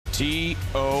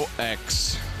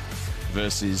TOX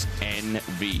versus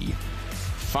EnVy.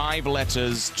 5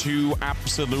 letters, 2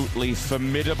 absolutely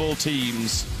formidable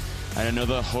teams, and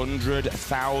another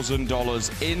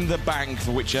 $100,000 in the bank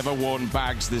for whichever one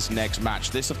bags this next match.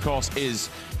 This, of course,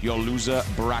 is your loser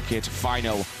bracket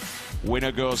final.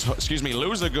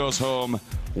 Loser goes home.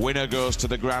 Winner goes to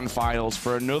the grand finals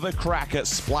for another crack at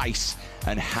Splice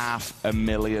and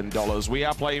 $500,000. We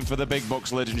are playing for the big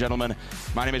bucks, ladies and gentlemen.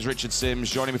 My name is Richard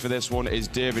Sims. Joining me for this one is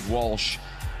David Walsh.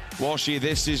 Walshy,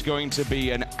 this is going to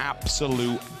be an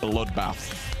absolute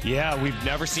bloodbath. Yeah, we've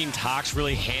never seen TOX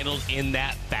really handled in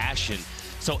that fashion.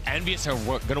 So EnVy are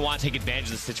going to want to take advantage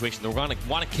of the situation. They're going to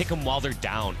want to kick them while they're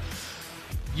down.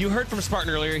 You heard from Spartan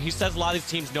earlier. He says a lot of these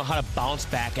teams know how to bounce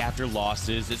back after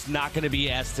losses. It's not going to be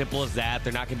as simple as that.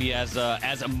 They're not going to be as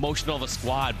emotional of a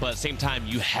squad. But at the same time,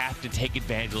 you have to take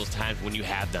advantage of those times when you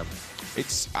have them.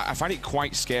 I find it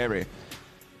quite scary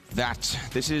that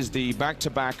this is the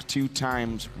back-to-back 2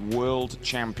 times world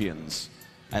champions,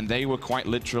 and they were quite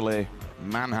literally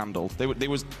manhandled. They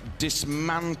was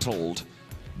dismantled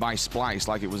by Splice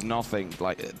like it was nothing.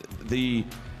 Like the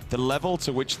level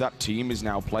to which that team is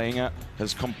now playing at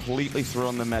has completely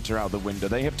thrown the meta out the window.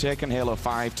 They have taken Halo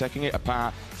 5, taken it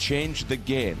apart, changed the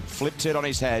game, flipped it on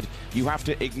its head. You have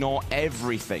to ignore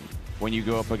everything when you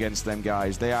go up against them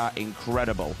guys. They are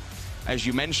incredible. As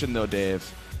you mentioned though,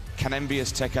 Dave, can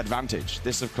EnVy take advantage?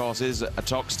 This, of course, is a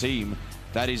TOX team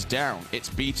that is down. It's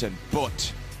beaten,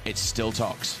 but it's still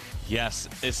TOX. Yes,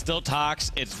 it's still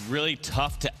TOX. It's really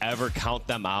tough to ever count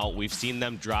them out. We've seen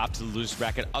them drop to the loser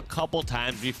bracket a couple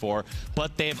times before,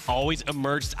 but they've always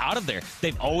emerged out of there.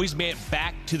 They've always made it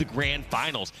back to the grand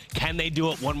finals. Can they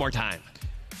do it one more time?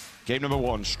 Game number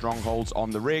 1, Strongholds on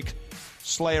the rig.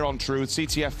 Slayer on Truth,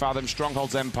 CTF Fathom,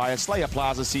 Strongholds Empire, Slayer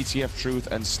Plaza, CTF Truth,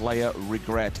 and Slayer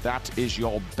Regret. That is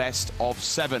your best of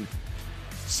 7.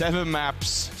 7 maps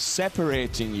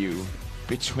separating you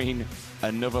between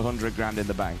another 100 grand in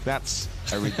the bank. That's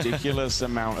a ridiculous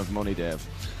amount of money, Dave.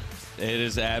 It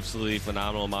is absolutely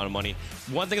phenomenal amount of money.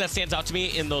 One thing that stands out to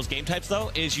me in those game types,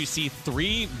 though, is you see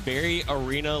 3 very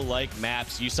arena-like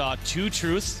maps. You saw 2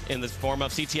 Truths in the form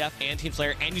of CTF and Team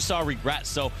Slayer, and you saw Regret.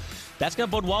 So that's going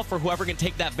to bode well for whoever can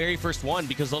take that very first one,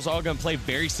 because those are all going to play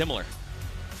very similar.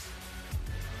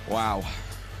 Wow.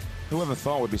 Whoever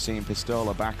thought we'd be seeing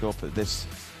Pistola back up at this?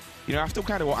 You know, after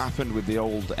kind of what happened with the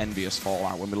old Envious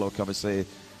Fallout, when we look, obviously,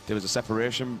 there was a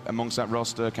separation amongst that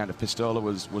roster. Kind of Pistola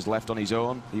was left on his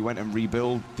own. He went and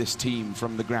rebuilt this team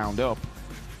from the ground up.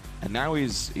 And now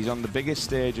he's on the biggest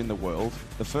stage in the world.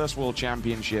 The first World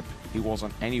Championship, he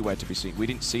wasn't anywhere to be seen. We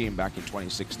didn't see him back in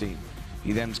 2016.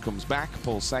 He then comes back,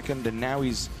 pulls second, and now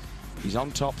he's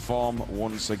on top form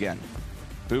once again.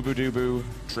 Boo Boo Doo Boo,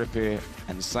 Trippy,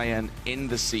 and Cyan in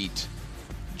the seat,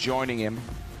 joining him.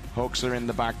 Hooks are in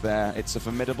the back there. It's a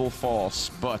formidable force,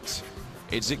 but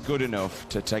is it good enough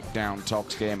to take down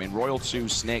TOX Gaming? Royal 2,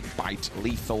 Snake Bite,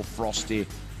 Lethal, Frosty,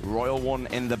 Royal 1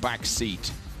 in the back seat.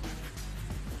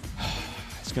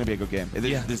 It's going to be a good game.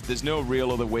 Yeah. There's no real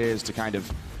other ways to kind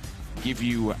of give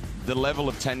you the level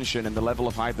of tension and the level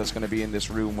of hype that's going to be in this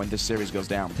room when this series goes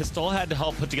down. Pistola had to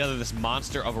help put together this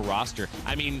monster of a roster.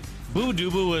 I mean, Boo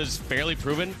Doo Boo was fairly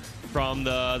proven from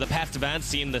the past events,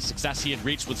 seeing the success he had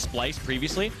reached with Splice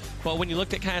previously. But when you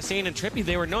looked at kind of Sane and Trippy,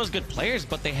 they were known as good players,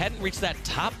 but they hadn't reached that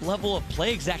top level of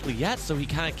play exactly yet. So he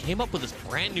kind of came up with this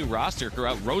brand new roster,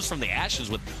 rose from the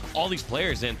ashes with all these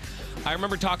players. And I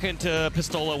remember talking to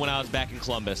Pistola when I was back in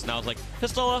Columbus, and I was like,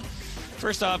 Pistola,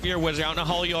 first off, you're a wizard. I don't know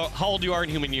how old you are in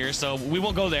human years, so we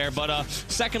won't go there. But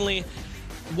secondly,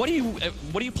 what do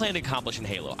you plan to accomplish in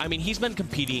Halo? I mean, he's been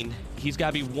competing. He's got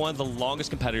to be one of the longest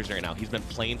competitors right now. He's been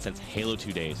playing since Halo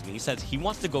 2 days, and he says he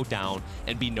wants to go down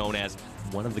and be known as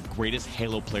one of the greatest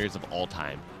Halo players of all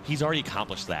time. He's already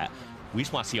accomplished that. We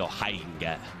just want to see how high he can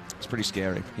get. It's pretty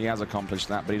scary. He has accomplished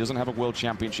that, but he doesn't have a world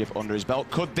championship under his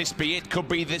belt. Could this be it? Could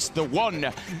be this the one?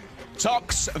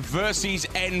 TOX versus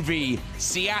EnVy.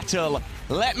 Seattle,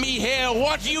 let me hear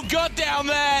what you got down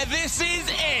there. This is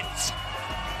it.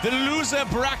 The loser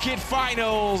bracket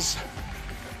finals.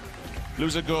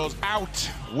 Loser goes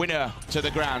out, winner to the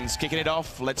grands. Kicking it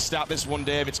off. Let's start this one,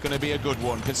 Dave. It's going to be a good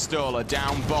one. Pistola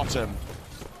down bottom.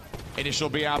 Initial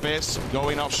BR base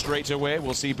going off straight away.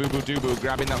 We'll see Boo Boo Doo Boo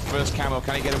grabbing that first camo.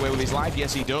 Can he get away with his life?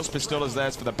 Yes, he does. Pistola's there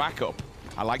for the backup.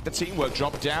 I like the teamwork.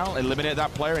 Drop down, eliminate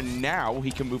that player, and now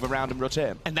he can move around and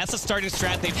rotate. And that's a starting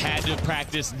strat they've had to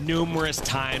practice numerous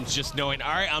times, just knowing,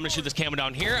 all right, I'm going to shoot this camo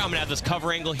down here, I'm going to have this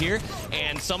cover angle here,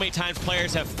 and so many times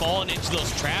players have fallen into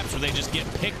those traps where they just get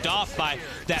picked off by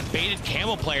that baited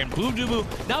camo player. And Boo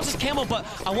now it's his camo, but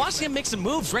I want to see him make some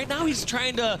moves. Right now he's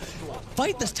trying to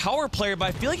fight this tower player, but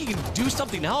I feel like he can do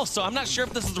something else, so I'm not sure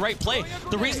if this is the right play.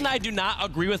 The reason I do not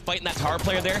agree with fighting that tower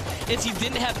player there is he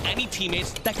didn't have any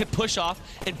teammates that could push off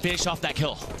and finish off that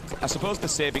kill. I suppose the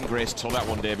saving grace to that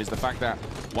one, Dave, is the fact that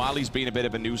while he's been a bit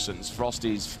of a nuisance,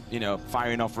 Frosty's, you know,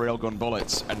 firing off railgun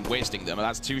bullets and wasting them. And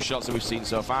that's 2 shots that we've seen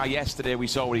so far. Yesterday we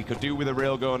saw what he could do with a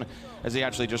railgun, as he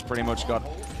actually just pretty much got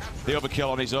the overkill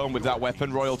on his own with that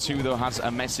weapon. Royal 2, though, has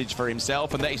a message for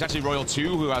himself, and that he's actually Royal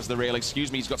 2 who has the rail,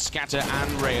 excuse me. He's got scatter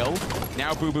and rail.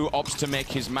 Now Boo opts to make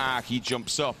his mark. He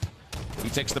jumps up. He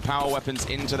takes the power weapons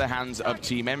into the hands of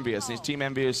Team EnVyUs. And it's Team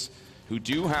EnVyUs who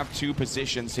do have 2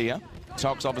 positions here.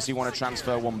 TOX obviously want to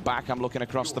transfer one back. I'm looking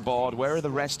across the board. Where are the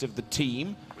rest of the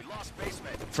team?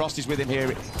 Frosty's with him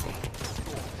here,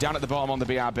 down at the bottom on the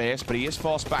BR base, but he is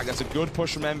forced back. That's a good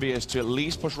push from EnVyUs to at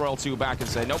least push Royal 2 back and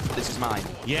say, nope, this is mine.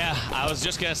 Yeah, I was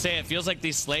just going to say, it feels like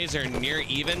these slays are near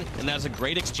even, and that was a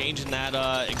great exchange in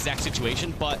that exact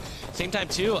situation. But same time,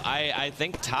 too, I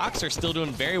think TOX are still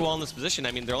doing very well in this position.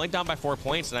 I mean, they're only down by 4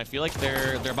 points, and I feel like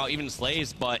they're about even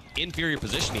slays, but inferior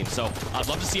positioning. So I'd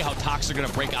love to see how TOX are going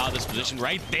to break out of this position.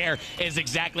 Right there is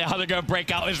exactly how they're going to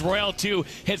break out, as Royal 2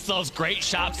 hits those great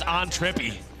shots on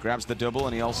Trippy. Grabs the double,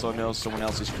 and he also knows someone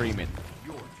else is creeping.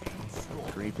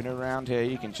 Creeping around here,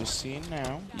 you can just see him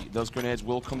now. Those grenades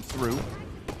will come through.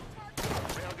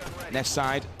 Nest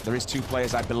side, there is 2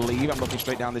 players, I believe. I'm looking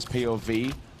straight down this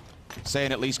POV.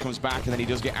 Saying at least comes back, and then he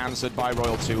does get answered by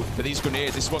Royal 2. But these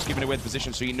grenades, this is what's giving away the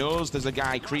position, so he knows there's a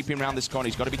guy creeping around this corner.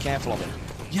 He's got to be careful of him.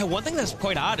 Yeah, one thing that's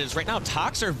quite odd is right now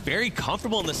TOX are very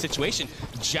comfortable in this situation.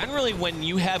 Generally, when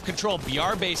you have control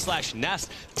BR base /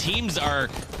 nest, teams are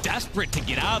desperate to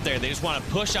get out of there. They just want to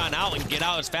push on out and get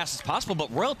out as fast as possible. But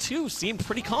Royal 2 seemed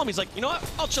pretty calm. He's like, you know what?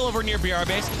 I'll chill over near BR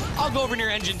base. I'll go over near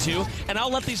Engine 2, and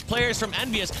I'll let these players from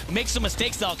EnVyUs make some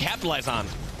mistakes that I'll capitalize on.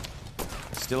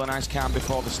 Still a nice calm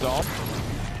before the storm.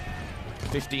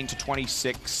 15 to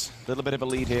 26. A little bit of a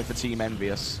lead here for Team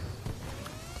EnVyUs.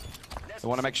 They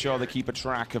want to make sure they keep a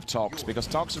track of TOX, because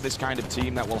TOX are this kind of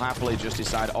team that will happily just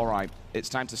decide, all right, it's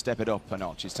time to step it up a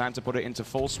notch. It's time to put it into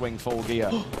full swing, full gear.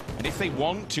 And if they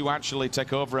want to actually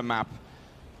take over a map,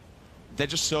 they're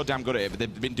just so damn good at it.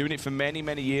 They've been doing it for many,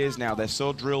 many years now. They're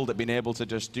so drilled at being able to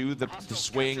just do the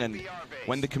swing, and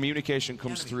when the communication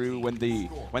comes through, when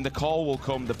the call will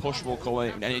come, the push will come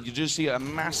in, and you just see a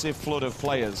massive flood of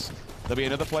players. There'll be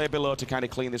another player below to kind of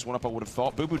clean this one up, I would have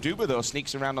thought. Boo though,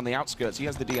 sneaks around on the outskirts. He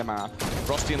has the DMR.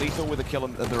 Frosty and Lethal with a kill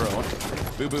of their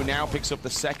own. Boo now picks up the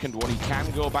second one. He can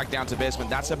go back down to basement.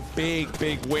 That's a big,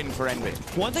 big win for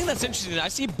EnVy. One thing that's interesting, I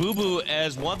see Boo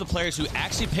as one of the players who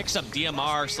actually picks up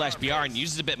DMR / BR and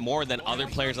uses a bit more than other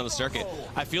players on the circuit.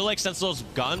 I feel like since those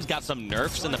guns got some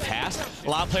nerfs in the past, a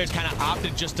lot of players kind of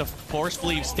opted just to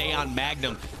forcefully stay on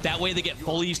Magnum. That way they get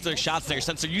fully used to their shots there,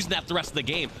 since they're using that the rest of the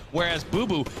game. Whereas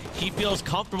Boo, he feels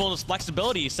comfortable in his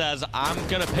flexibility. He says, I'm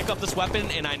going to pick up this weapon,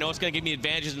 and I know it's going to give me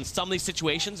advantages in some of these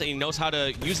situations, and he knows how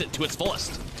to use it to its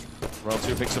fullest. Royal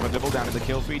 2 picks up a double down in the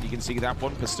kill feed. You can see that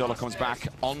one. Pistola comes back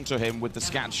onto him with the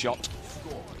scat shot.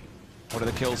 What are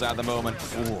the kills at the moment?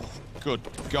 Ooh, good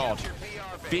God.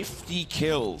 50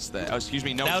 kills there. Oh, excuse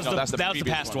me. No, that's the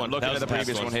past one. Looking at the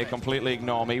previous one here. Completely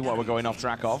ignore me, what we're going off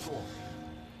track of.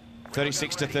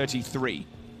 36 to 33.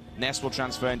 Nest will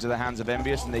transfer into the hands of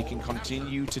EnVyUs, and they can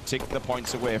continue to tick the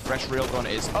points away. Fresh railgun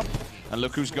is up, and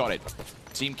look who's got it.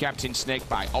 Team captain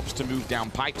Snakebite opts to move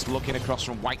down pipes, looking across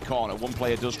from white corner. One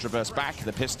player does traverse back.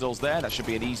 The pistol's there. That should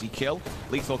be an easy kill.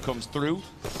 Lethal comes through.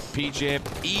 PJ,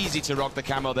 easy to rock the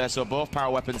camo there, so both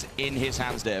power weapons in his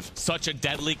hands, Dave. Such a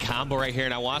deadly combo right here,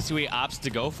 and I want to see what he opts to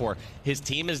go for. His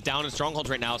team is down in strongholds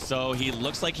right now, so he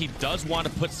looks like he does want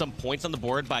to put some points on the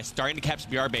board by starting to capture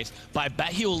BR base, but I bet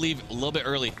he will leave a little bit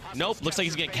early. Nope, looks like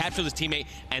he's going to capture his teammate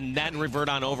and then revert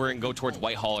on over and go towards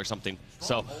Whitehall or something.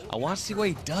 So I want to see what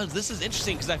he does. This is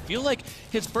interesting, because I feel like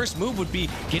his first move would be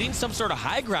getting some sort of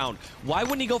high ground. Why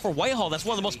wouldn't he go for Whitehall? That's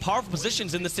one of the most powerful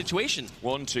positions in this situation.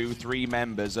 1, 2, 3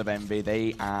 members of EnVy.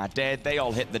 They are dead. They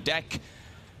all hit the deck.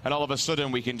 And all of a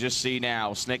sudden, we can just see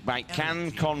now, Snakebite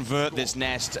can convert this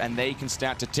nest, and they can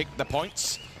start to tick the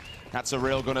points. That's a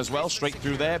railgun as well, straight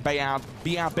through there.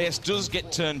 BR base does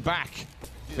get turned back,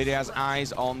 but he has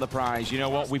eyes on the prize. You know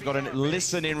what? We've got a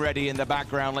listening ready in the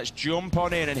background. Let's jump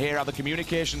on in and hear how the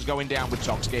communication's going down with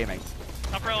TOX Gaming.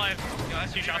 Top rail, I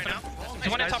see shots right now.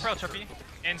 There's one in top rail, Trippy.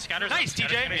 And scatters. Nice,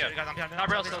 TJ. Top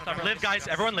rail still. Top rail. Live, guys.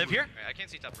 Everyone live here. I can't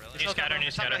see top rail. Need scatter.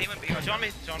 Need scatter. Two on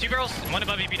me. 2 barrels. 1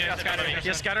 above EB. Scatter.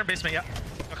 Yeah, scatter in basement. Yeah.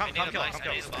 Come kill. I'm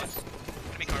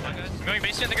going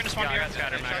basement. They're gonna spawn here.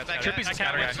 Scatter. Trippy's a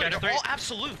scatter guy. Scatter 3. All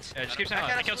absolute. Yeah, just keep saying.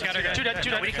 I killed scatter guy. Two dead.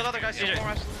 We killed other guys.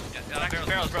 Barrels.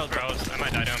 I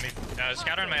might die to him.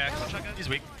 Scatter in my X. He's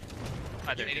weak.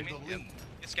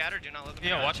 Scattered, do not let them.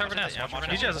 Yeah, watch over nest.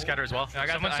 TJ has a scatter as well.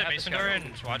 Someone set basement door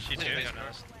and watch you too.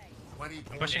 I'm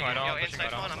pushing white all. Pushing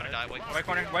white all. I'm gonna die. White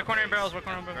corner and barrels. White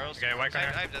corner and barrels. Okay, white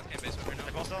corner. I have death cam basement right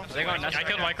now. They going nest. I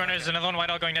killed white corner. There's another one white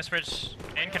all going nest bridge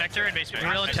and connector and basement.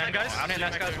 Real 10 guys. One hit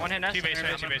nest guys. 1 hit nest. 2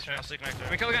 basement. 2 basement. Can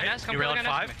we kill a guy nest? Come kill a guy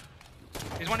nest.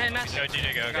 He's 1 hit nest. Go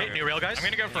GJ go. New rail guys. I'm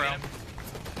gonna go for rail.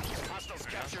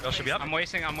 Rail should be up. I'm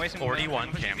wasting.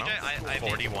 41 camo.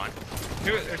 41.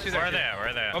 Where are they? Where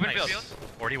are they? Open field.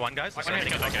 41 guys. Go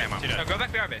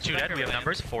back BR base. 2 dead. We have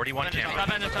numbers. 41 camo.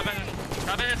 Top end.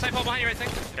 Side pole behind you, I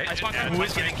think. Who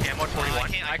is getting camo at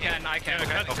 41? I can. Okay.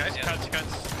 Cuts.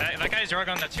 That guy's your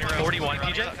gun. That's your 41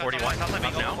 PJ. 41. Up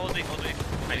now. Hold me.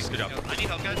 Nice. Good job. I need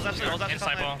help, guys.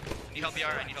 Inside ball. I need help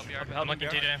BR. I need help BR. I'm looking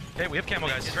TJ. Okay, we have camo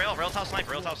guys. Rail top snipe.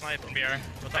 BR.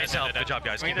 Nice help. Good job,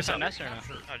 guys. Can we get this on nest or not?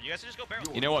 You guys just go barrel.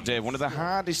 You know what, Dave? One of the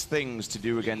hardest things to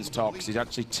do against TOX is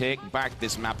actually take back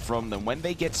this map from them. When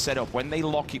they get set up, when they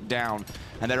lock it down,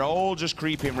 and they're all just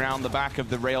creeping around the back of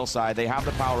the rail side, they have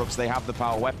the power-ups, they have the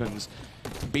power weapons.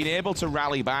 Being able to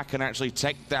rally back and actually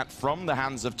take that from the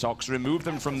hands of TOX, remove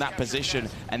them from that position,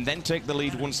 and then take the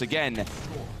lead once again,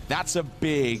 that's a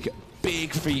big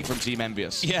feat from Team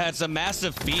EnVy. Yeah, it's a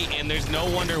massive feat, and there's no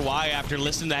wonder why after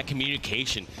listening to that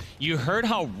communication. You heard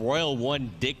how Royal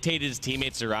 1 dictated his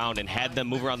teammates around and had them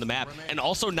move around the map, and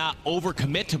also not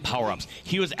overcommit to power-ups.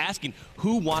 He was asking,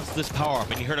 who wants this power-up?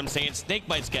 And you heard him saying,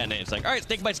 Snakebite's getting it. It's like, all right,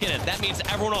 Snakebite's getting it. That means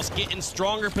everyone else get in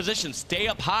stronger positions, stay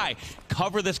up high,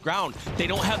 cover this ground. They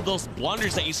don't have those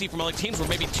blunders that you see from other teams where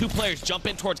maybe 2 players jump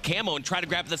in towards camo and try to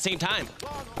grab it at the same time.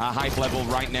 Our hype level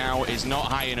right now is not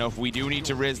high enough. We do need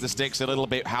to raise the stakes a little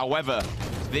bit. However,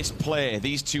 this play,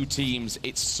 these 2 teams,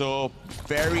 it's so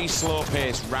very slow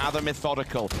paced, rather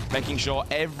methodical, making sure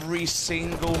every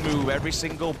single move, every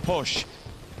single push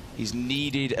is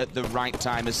needed at the right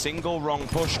time. A single wrong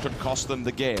push could cost them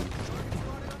the game.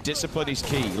 Discipline is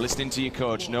key. Listening to your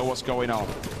coach, know what's going on.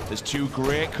 There's 2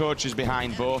 great coaches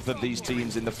behind both of these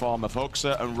teams in the form of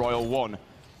Huxa and Royal 1.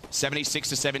 76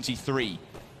 to 73.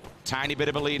 Tiny bit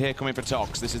of a lead here coming for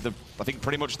TOX. This is, I think,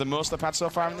 pretty much the most they've had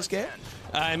so far in this game.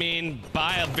 I mean,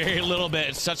 by a very little bit.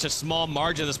 It's such a small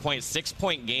margin at this point.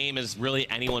 6-point game is really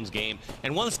anyone's game.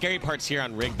 And one of the scary parts here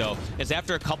on Rig, though, is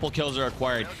after a couple kills are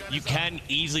acquired, you can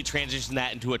easily transition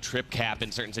that into a trip cap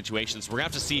in certain situations. We're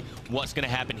going to have to see what's going to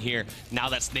happen here now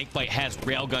that Snakebite has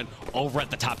Railgun over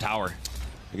at the top tower.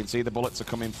 You can see the bullets are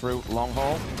coming through. Long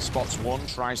haul, spots 1,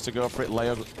 tries to go for it.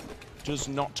 Leo does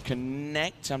not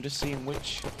connect. I'm just seeing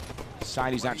which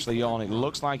side he's actually on. It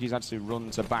looks like he's actually run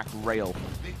to back rail.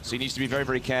 So he needs to be very,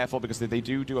 very careful because if they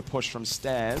do a push from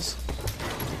stairs,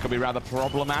 it could be rather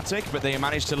problematic, but they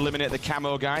managed to eliminate the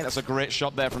camo guy. That's a great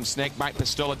shot there from Snakebite.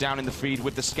 Pistola down in the feed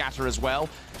with the scatter as well.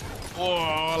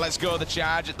 Oh, let's go the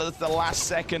charge at the last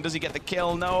second. Does he get the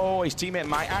kill? No, his teammate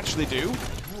might actually do.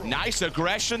 Nice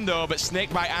aggression though, but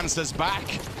Snakebite answers back.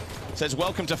 Says,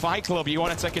 welcome to Fight Club. You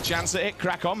want to take a chance at it?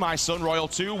 Crack on, my son. Royal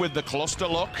 2 with the cluster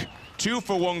look. 2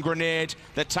 for 1 grenade.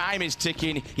 The time is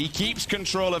ticking. He keeps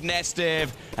control of Nest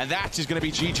Dave, and that is going to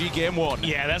be GG game 1.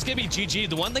 Yeah, that's going to be GG.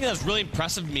 The one thing that was really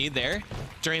impressive to me there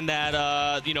during that,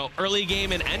 early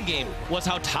game and end game was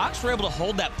how TOX were able to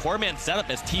hold that poor man setup,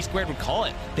 as T-Squared would call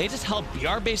it. They just held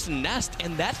BR base and Nest,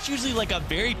 and that's usually like a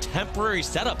very temporary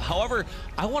setup. However,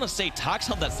 I want to say TOX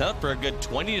held that setup for a good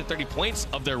 20 to 30 points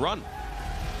of their run.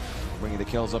 Bringing the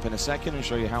kills up in a second and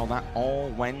show you how that all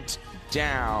went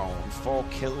down. 4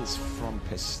 kills from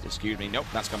excuse me, nope,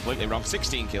 that's completely wrong.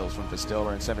 16 kills from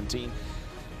Pistola and 17.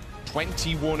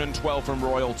 21 and 12 from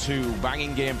Royal 2.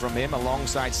 Banging game from him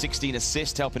alongside 16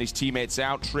 assists, helping his teammates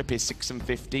out. Trip is 6 and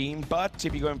 15. But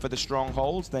if you're going for the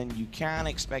strongholds, then you can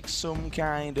expect some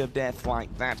kind of death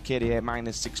like that kid here,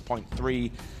 minus 6.3.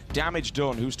 Damage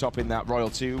done. Who's topping that? Royal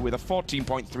 2 with a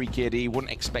 14.3 KD.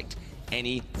 Wouldn't expect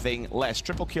anything less.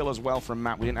 Triple kill as well from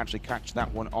Matt. We didn't actually catch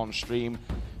that one on stream.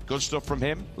 Good stuff from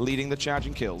him, leading the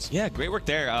charging kills. Yeah, great work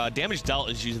there. Damage dealt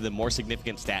is usually the more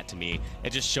significant stat to me.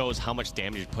 It just shows how much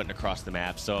damage you're putting across the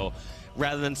map. So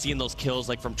rather than seeing those kills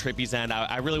like from Trippy's end,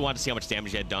 I really wanted to see how much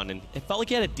damage he had done. And it felt like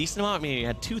he had a decent amount. I mean, he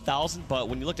had 2,000, but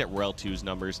when you looked at Royal 2's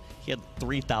numbers, he had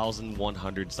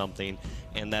 3,100 something.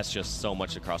 And that's just so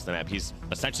much across the map. He's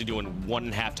essentially doing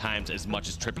 1.5 times as much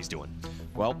as Trippy's doing.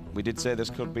 Well, we did say this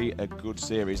could be a good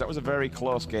series. That was a very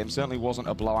close game. Certainly wasn't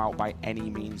a blowout by any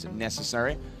means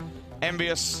necessary.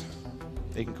 EnVy,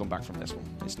 they can come back from this one.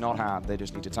 It's not hard. They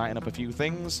just need to tighten up a few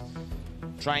things.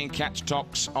 Try and catch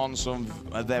TOX on some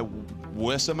of their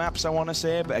worser maps, I want to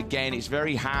say. But again, it's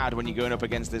very hard when you're going up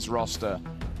against this roster.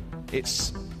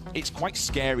 It's quite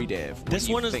scary, Dave. This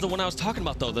one is the one I was talking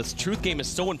about, though. This Truth game is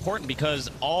so important because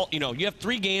you have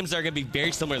 3 games that are going to be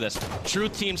very similar to this.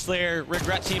 Truth Team Slayer,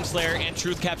 Regret Team Slayer, and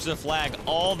Truth Capture the Flag,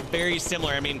 all very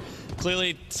similar. I mean,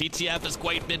 clearly CTF is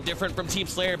quite a bit different from Team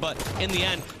Slayer, but in the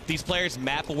end, these players'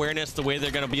 map awareness, the way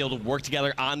they're going to be able to work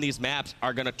together on these maps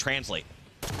are going to translate.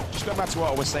 Just going back to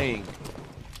what I was saying,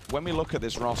 when we look at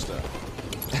this roster,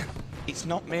 it's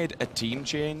not made a team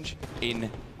change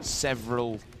in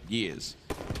several years.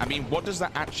 I mean, what does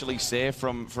that actually say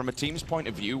from a team's point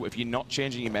of view? If you're not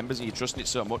changing your members and you're trusting it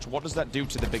so much, what does that do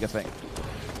to the bigger thing?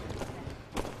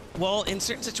 Well, in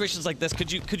certain situations like this,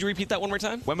 could you repeat that one more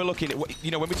time? When we're looking at,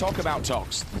 when we talk about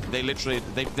TOX,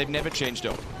 they've never changed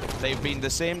up. They've been the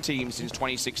same team since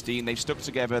 2016. They've stuck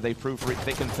together. They've proved for it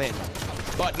thick and thin.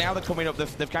 But now they're coming up,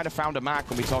 they've kind of found a mark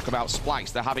when we talk about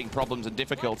Splice. They're having problems and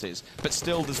difficulties, but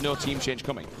still there's no team change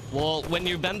coming. Well, when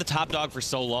you've been the top dog for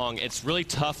so long, it's really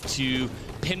tough to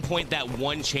pinpoint that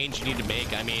one change you need to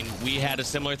make. I mean, we had a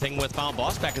similar thing with Final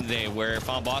Boss back in the day where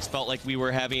Final Boss felt like we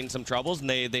were having some troubles and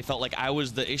they felt like I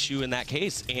was the issue in that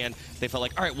case, and they felt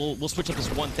like, all right, we'll switch up this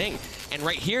one thing. And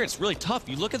right here, it's really tough.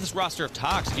 You look at this roster of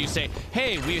TOX and you say,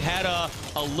 hey, we had a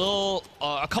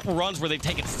couple runs where they've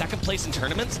taken second place in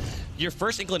tournaments. Your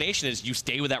first inclination is you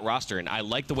stay with that roster, and I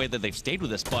like the way that they've stayed with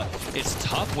this, but it's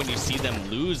tough when you see them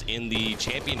lose in the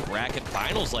champion bracket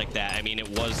finals like that. I mean, it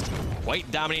was quite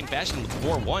dominating fashion with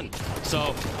 4-1.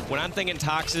 So when I'm thinking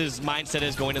TOX's mindset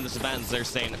is going to this event, they're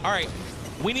saying, all right,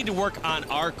 we need to work on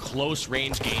our close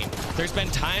range game. There's been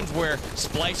times where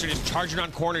Splice are just charging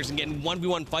on corners and getting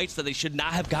 1v1 fights that they should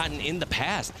not have gotten in the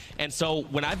past. And so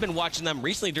when I've been watching them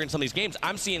recently during some of these games,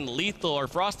 I'm seeing Lethal or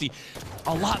Frosty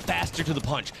a lot faster to the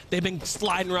punch. They've been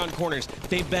sliding around corners.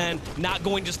 They've been not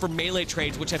going just for melee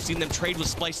trades, which I've seen them trade with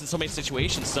Splice in so many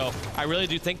situations. So I really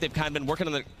do think they've kind of been working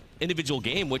on the individual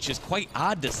game, which is quite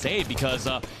odd to say because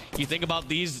you think about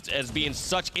these as being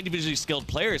such individually skilled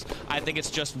players. I think it's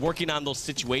just working on those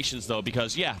situations though,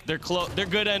 because yeah, they're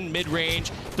good in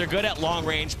mid-range, they're good at long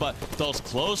range, but those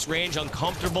close range,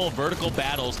 uncomfortable vertical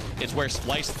battles is where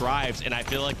Splice thrives, and I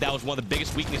feel like that was one of the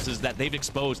biggest weaknesses that they've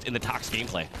exposed in the TOX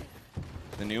gameplay.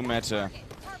 The new meta.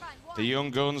 The young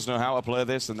guns know how to play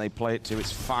this, and they play it to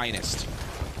its finest.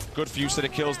 Good few set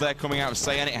of kills there coming out of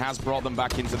Saiyan. It has brought them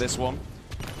back into this one.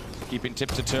 Keeping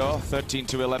tip to toe,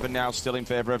 13-11 now, still in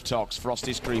favor of TOX.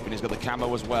 Frosty's creeping, he's got the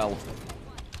camo as well.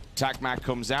 TacMac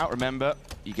comes out, remember,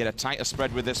 you get a tighter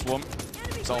spread with this one.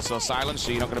 It's also silent,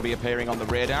 so you're not going to be appearing on the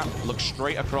radar. Look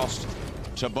straight across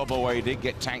to Bubba where he did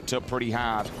get tanked up pretty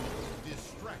hard.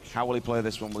 How will he play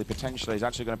this one? Will he potentially? He's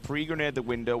actually going to pre-grenade the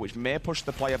window, which may push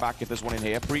the player back if there's one in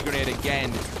here. Pre-grenade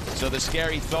again. So the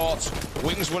scary thoughts.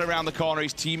 Wings one around the corner.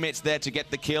 His teammate's there to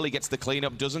get the kill. He gets the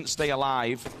cleanup. Doesn't stay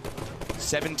alive.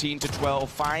 17-12,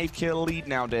 5-kill lead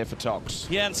now, Dave, for TOX.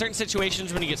 Yeah, in certain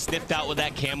situations when you get sniffed out with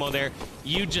that camo there,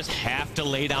 you just have to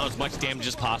lay down as much damage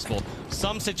as possible.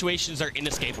 Some situations are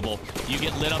inescapable. You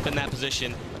get lit up in that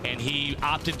position, and he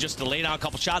opted just to lay down a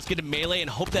couple shots, get a melee, and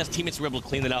hope that his teammates were able to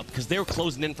clean it up because they were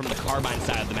closing in from the carbine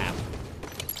side of the map.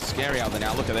 Scary out there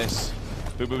now. Look at this.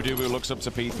 Boo Boo Doo Boo looks up to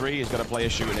P3. He's got a player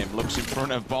shooting him. Looks in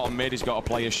front of bottom mid. He's got a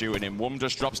player shooting him. Wum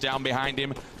just drops down behind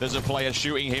him. There's a player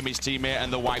shooting him, his teammate,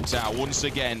 and they're wiped out. Once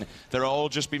again, they're all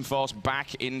just been forced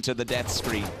back into the death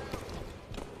screen.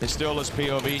 They stole us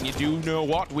POV, and you do know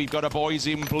what? We've got a boys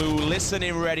in blue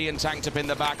listening ready and tanked up in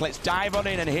the back. Let's dive on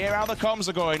in and hear how the comms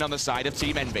are going on the side of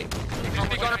Team EnVy.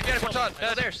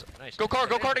 Nice. Go car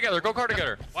together.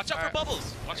 Watch out for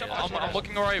bubbles. Watch out. I'm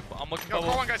looking right. I'm looking Car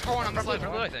one, guys. Car one on the side.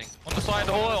 on the side,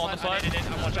 on the side.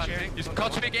 He's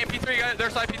cut to me, game P3, guys. Their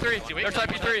side P3. Their side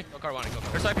P3. Go car one.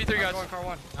 Their side P3, guys. Car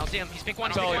one. I'll see him. He's pink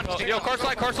one. Yo, car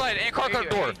slide, and car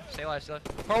door. Stay alive.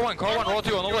 Car one, roll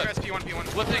 2 on the left.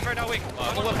 P1. Lifting. Right now, wing.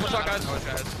 On the left, push out, guys. Lift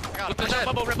the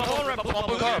head.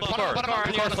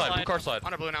 Blue car slide.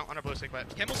 On our blue, stick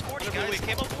bet. Camo's 40, guys.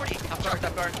 Camo 40.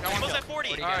 Top guard. Camo's at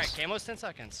 40. Alright, Camo's 10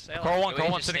 seconds. Car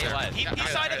one sitting there. He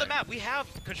side of the map. We have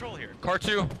control here. Car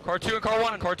 2 and car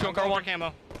 1. Car 2 and car 1.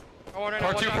 Camo.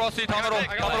 Car 2 Frosty, top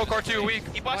middle, car 2 weak.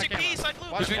 Keep watching P, side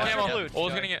blue. Between camo.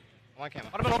 Old's getting it. One camo.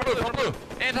 Top blue.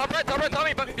 And top right,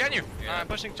 Tommy, behind you. I'm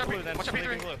pushing blue then. Watch out,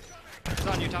 Leaving blue. It's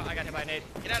on you, Tom. I got hit by a nade.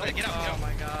 Get out of there. Oh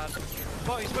my god.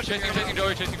 Oh, he's pushing. Chasing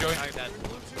Joey. Oh, you're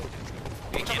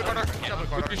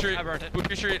dead.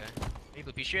 Boot street. He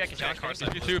blew P Street. I can challenge car.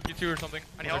 P2 or something.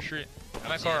 I need help. Street.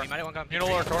 And that car. He might have one come. You know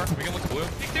lower car. We can look blue.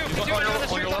 P2. He's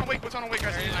P2 on your on weak. What's on weak,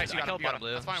 guys? Nice. You got him.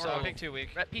 blue. That's fine. So We're pink 2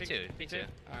 weak. Red P2. P2.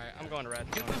 Alright, I'm going to red.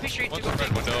 P Street. One's on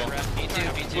red window.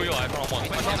 P2. Blue eyes. Hold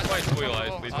on. I shot twice. Blue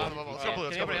eyes. Please. Let's go blue.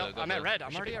 Let's go blue. I'm at red.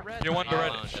 I'm already at red. You one to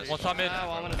red. One top mid.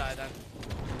 Well, I'm gonna die then.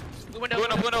 Blue window.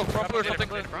 Blue window. Front blue or something.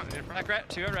 Back red.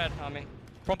 2 at red on me.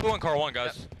 Front blue and car 1,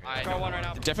 guys. Car 1 right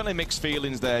now. Definitely mixed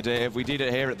feelings there, Dave. We did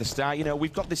it here at the start. You know,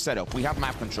 we've got this set up. We have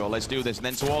map control. Let's do this. And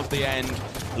then towards the end,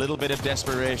 a little bit of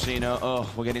desperation. You know,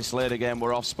 oh, we're getting slayed again.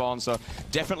 We're off spawn. So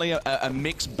definitely a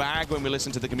mixed bag when we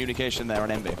listen to the communication there on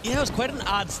EnVy. Yeah, it was quite an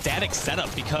odd static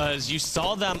setup because you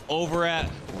saw them over at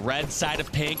red side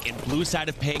of pink and blue side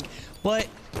of pink, but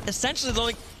essentially they're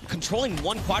only controlling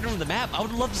one quadrant of the map. I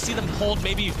would love to see them hold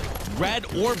maybe red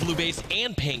or blue base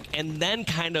and pink, and then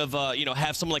kind of, you know,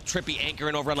 have someone like Trippy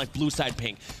anchoring over on like blue side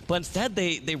pink. But instead,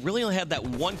 they really only had that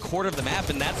 1/4 of the map,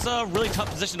 and that's a really tough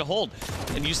position to hold.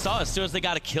 And you saw as soon as they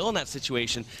got a kill in that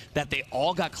situation that they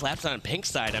all got collapsed on pink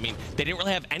side. I mean, they didn't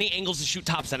really have any angles to shoot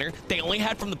top center. They only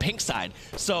had from the pink side.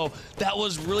 So that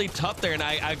was really tough there, and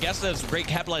I guess that's great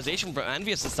capitalization from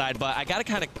EnVy's side, but I got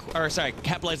to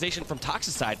capitalization from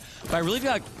TOX's side. But I really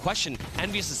got to question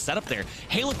EnVy's setup there.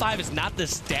 Halo 5 is not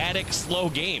this static, slow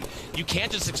game. You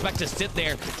can't just expect to sit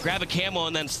there, grab a camo,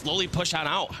 and then slowly push on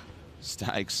out.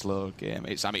 Static, slow game.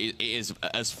 I mean, it is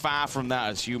as far from that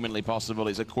as humanly possible.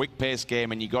 It's a quick-paced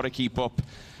game, and you got to keep up.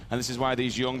 And this is why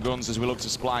these young guns, as we look to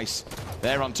splice,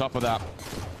 they're on top of that.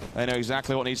 They know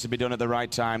exactly what needs to be done at the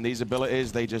right time. These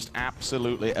abilities, they just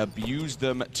absolutely abuse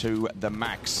them to the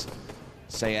max.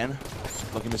 Sayen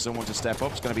looking for someone to step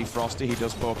up. It's going to be Frosty. He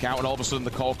does poke out, and all of a sudden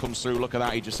the call comes through. Look at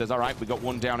that. He just says, all right, we got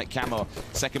one down at camo.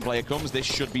 Second player comes. This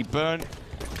should be burnt.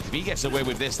 If he gets away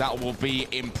with this, that will be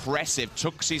impressive.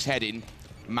 Tucks his head in,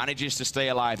 manages to stay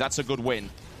alive. That's a good win.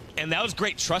 And that was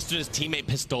great trust in his teammate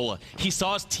Pistola. He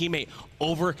saw his teammate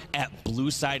over at blue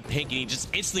side pink, and he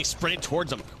just instantly sprinted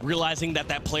towards him, realizing that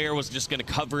that player was just going to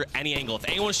cover any angle. If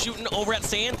anyone was shooting over at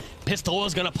Sayen, Pistola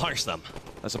was going to punish them.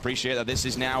 Let's appreciate that this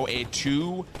is now a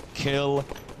 2-kill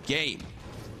game.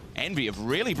 EnVy have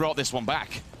really brought this one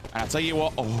back. And I'll tell you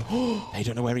what, they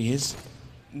don't know where he is.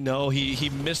 No, he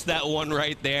missed that one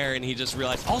right there, and he just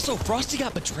realized. Also, Frosty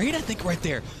got betrayed, I think, right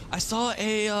there. I thought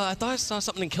I saw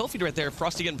something in kill feed right there,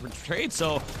 Frosty getting betrayed,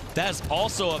 so that's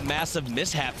also a massive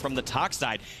mishap from the TOX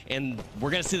side. And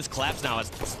we're going to see this collapse now as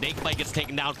Snakebite gets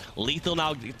taken down, Lethal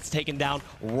now gets taken down,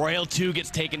 Royal 2 gets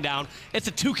taken down. It's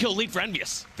a 2-kill lead for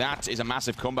EnVy's. That is a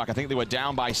massive comeback. I think they were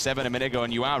down by 7 a minute ago,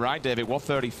 and you are right, David. We're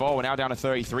 34, we're now down to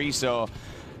 33, so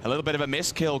a little bit of a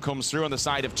miskill comes through on the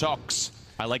side of TOX.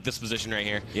 I like this position right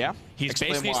here. Yeah? He's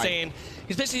basically saying,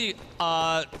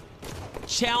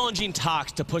 challenging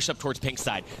TOX to push up towards pink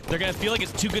side. They're going to feel like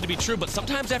it's too good to be true, but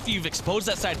sometimes after you've exposed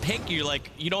that side pink, you're like,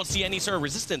 you don't see any sort of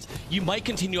resistance. You might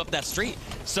continue up that street.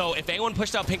 So if anyone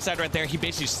pushed out pink side right there, he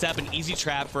basically set up an easy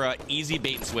trap for an easy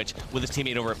bait and switch with his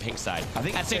teammate over at pink side. I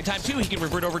think at the same time, too, he can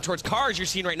revert over towards cars you're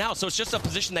seeing right now. So it's just a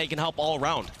position that he can help all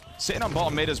around. Sitting on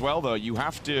bottom mid as well, though, you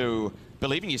have to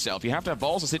believe in yourself. You have to have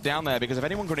balls to sit down there, because if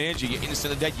anyone grenades you, you're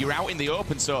instantly dead. You're out in the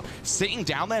open. So sitting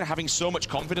down there and having so much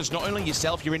confidence, not only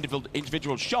yourself, your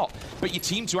individual shot, but your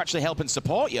team to actually help and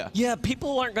support you. Yeah,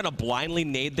 people aren't going to blindly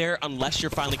nade there unless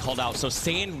you're finally called out. So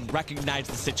Sayen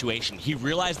recognized the situation. He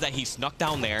realized that he snuck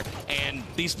down there, and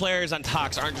these players on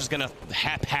TOX aren't just going to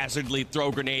haphazardly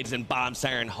throw grenades and bomb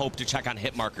center and hope to check on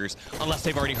hit markers unless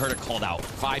they've already heard it called out.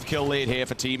 5-kill lead here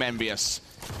for Team EnVy's.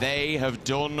 They have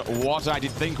done what I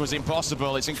did think was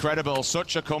impossible. It's incredible.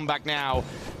 Such a comeback now.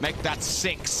 Make that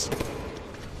 6.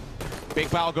 Big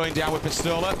Pal going down with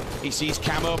Pistola. He sees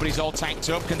Camo, but he's all tanked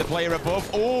up. Can the player above?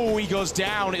 Oh, he goes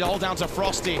down. It's all down to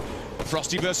Frosty.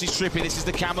 Frosty versus Trippy. This is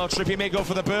the Camo. Trippy may go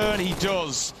for the burn. He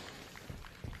does.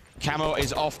 Camo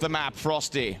is off the map.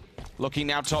 Frosty looking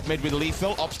now top mid with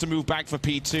Lethal. Opts to move back for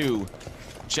P2.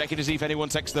 Checking to see if anyone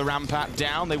takes the rampart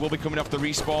down. They will be coming off the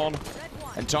respawn.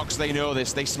 And TOX, they know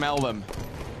this. They smell them.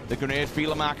 The grenade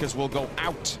feeler markers will go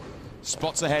out.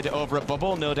 Spots ahead over a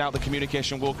bubble. No doubt the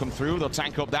communication will come through. They'll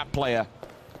tank up that player.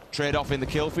 Trade off in the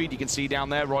kill feed. You can see down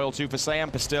there, Royal 2 for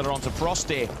Sayen. Pistola onto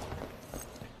Frosty.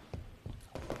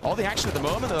 All the action at the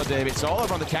moment, though, Dave, it's all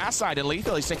over on the car side, and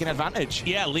Lethal is taking advantage.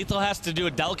 Yeah, Lethal has to do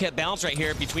a delicate balance right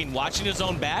here between watching his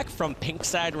own back from pink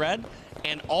side red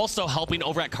and also helping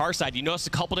over at Carside. You noticed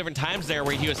a couple different times there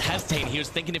where he was hesitating. He was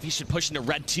thinking if he should push into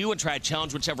red 2 and try to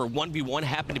challenge whichever 1v1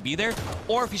 happened to be there,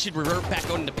 or if he should revert back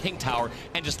out into pink tower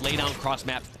and just lay down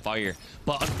cross-map fire.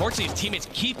 But unfortunately, his teammates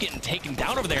keep getting taken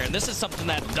down over there, and this is something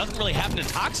that doesn't really happen to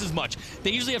TOX as much.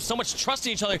 They usually have so much trust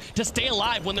in each other to stay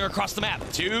alive when they're across the map.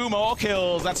 2 more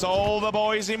kills. That's all the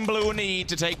boys in blue need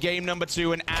to take game number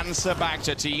 2 and answer back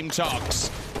to Team TOX.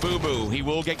 Boo Boo, he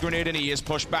will get grenade and he is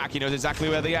pushed back. He knows exactly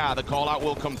where they are. The call out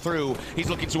will come through. He's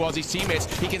looking towards his teammates.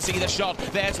 He can see the shot.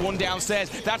 There's one downstairs.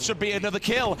 That should be another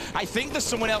kill. I think there's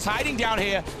someone else hiding down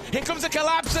here. Here comes a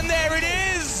collapse and there it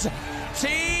is.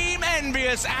 Team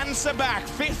EnVyUs answer back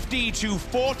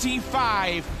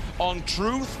 50-45 on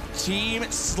Truth Team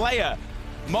Slayer.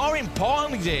 More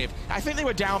importantly, Dave, I think they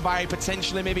were down by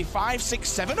potentially maybe 5, 6,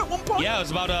 7 at one point. Yeah, it was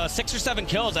about 6 or 7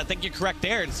 kills. I think you're correct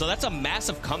there. And so that's a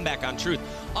massive comeback on Truth.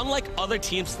 Unlike other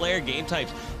Team Slayer game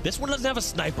types, this one doesn't have a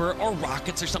sniper or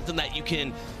rockets or something that you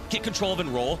can get control of and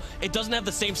roll. It doesn't have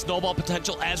the same snowball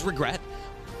potential as Regret.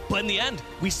 But in the end,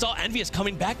 we saw EnVyUs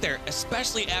coming back there,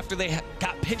 especially after they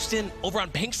got pinched in over on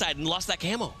pink side and lost that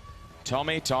camo.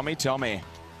 Tommy.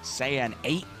 Saying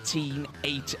 18,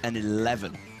 8, and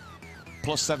 11.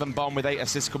 +7 bomb with 8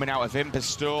 assists coming out of him.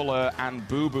 Pistola and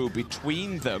Boo Boo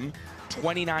between them,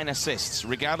 29 assists.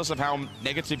 Regardless of how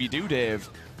negative you do, Dave,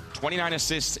 29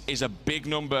 assists is a big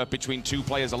number between 2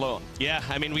 players alone. Yeah,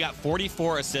 I mean, we got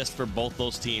 44 assists for both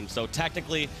those teams. So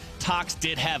technically, TOX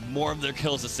did have more of their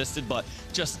kills assisted, but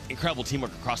just incredible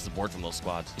teamwork across the board from those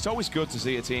squads. It's always good to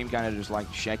see a team kind of just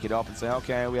like shake it up and say,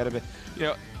 okay, we had a bit, you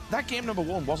know, that game number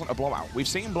 1 wasn't a blowout. We've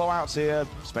seen blowouts here,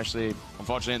 especially,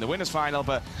 unfortunately, in the winners' final,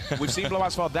 but we've seen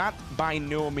blowouts for that. By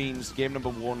no means, game number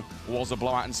 1 was a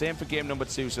blowout, and same for game number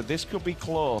 2, so this could be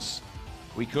close.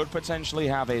 We could potentially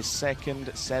have a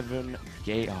second 7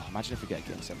 game. Oh, imagine if we get a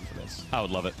game 7 for this. I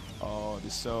would love it. Oh, it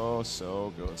is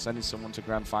so good. Sending someone to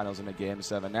grand finals in a game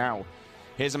 7. Now,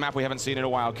 here's a map we haven't seen in a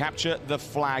while. Capture the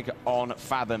flag on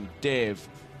Fathom. Dave,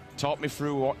 talk me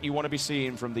through what you want to be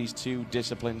seeing from these 2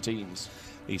 disciplined teams.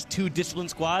 These 2 disciplined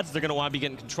squads, they're going to want to be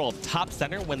getting control of top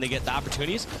center when they get the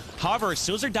opportunities. However, as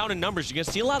soon as they're down in numbers, you're going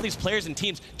to see a lot of these players and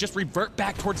teams just revert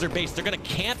back towards their base. They're going to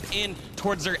camp in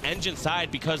towards their engine side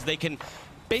because they can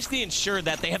basically ensure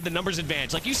that they have the numbers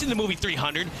advantage. Like you see in the movie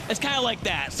 300, it's kind of like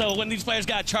that. So when these players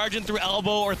got to charge in through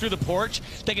elbow or through the porch,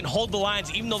 they can hold the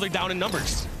lines even though they're down in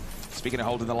numbers. Speaking of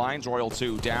holding the lines, Royal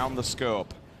 2 down the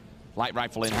scope. Light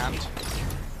rifle in hand.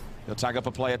 He'll tag up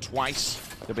a player twice.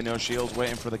 There'll be no shields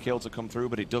waiting for the kill to come through,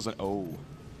 but it doesn't. Oh,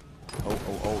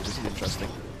 this is interesting.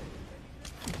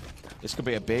 This could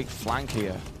be a big flank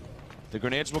here. The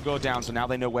grenades will go down, so now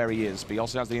they know where he is. But he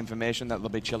also has the information that they'll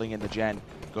be chilling in the gen.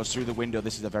 Goes through the window.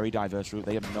 This is a very diverse route.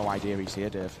 They have no idea he's here,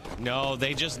 Dave. No,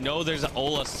 they just know there's an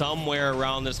Ola somewhere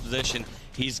around this position.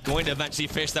 He's going to eventually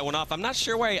finish that one off. I'm not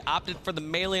sure why he opted for the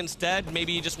melee instead.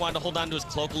 Maybe he just wanted to hold on to his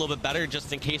cloak a little bit better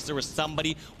just in case there was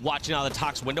somebody watching out of the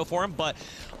TOX window for him. But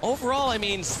overall, I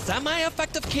mean,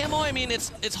 semi-effective camo. I mean,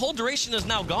 its whole duration is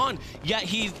now gone. Yet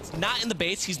he's not in the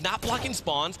base. He's not blocking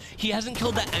spawns. He hasn't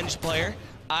killed that Eng player.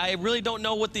 I really don't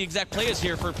know what the exact play is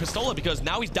here for Pistola because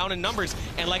now he's down in numbers.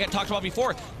 And like I talked about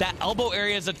before, that elbow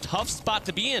area is a tough spot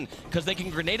to be in because they can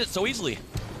grenade it so easily.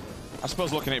 I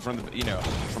suppose looking at it from,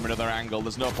 from another angle,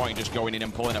 there's no point in just going in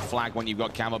and pulling a flag when you've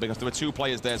got camo because there were 2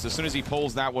 players there. So as soon as he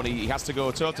pulls that one, he has to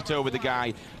go toe-to-toe with the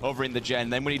guy over in the gen.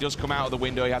 Then when he does come out of the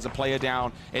window, he has a player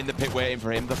down in the pit waiting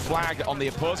for him. The flag on the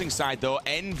opposing side, though,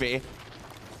 EnVy,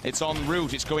 it's en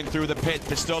route. It's going through the pit.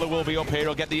 Pistola will be up here.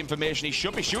 He'll get the information. He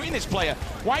should be shooting this player.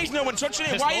 Why is no one touching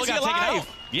it? Why is he alive?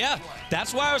 Yeah,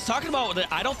 that's why I was talking about it.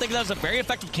 I don't think that was a very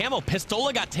effective camo.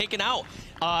 Pistola got taken out.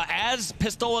 As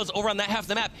Pistola is over on that half of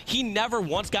the map, he never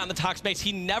once got in the TOX base.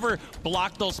 He never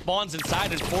blocked those spawns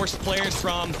inside and forced players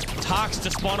from TOX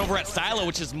to spawn over at Silo,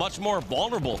 which is much more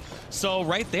vulnerable. So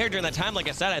right there during that time, like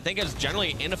I said, I think it was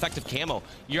generally ineffective camo.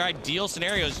 Your ideal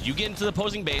scenario is you get into the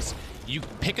opposing base, you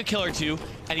pick a kill or 2,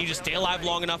 and you just stay alive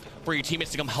long enough for your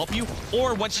teammates to come help you.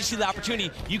 Or once you see the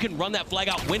opportunity, you can run that flag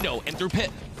out window and through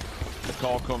pit. The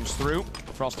call comes through.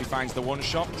 Frosty finds the one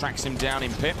shot, tracks him down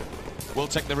in pit. We'll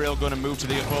take the railgun and move to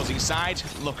the opposing side.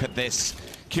 Look at this.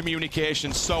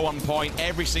 Communication so on point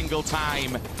every single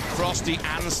time. Frosty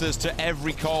answers to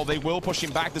every call. They will push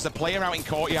him back. There's a player out in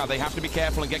courtyard. They have to be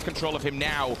careful and get control of him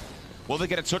now. Will they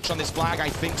get a touch on this flag? I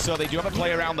think so. They do have a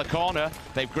play around the corner.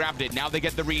 They've grabbed it. Now they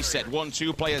get the reset.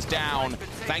 1-2 players down.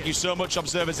 Thank you so much,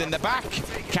 observers in the back.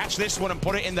 Catch this one and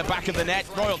put it in the back of the net.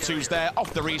 Royal 2's there,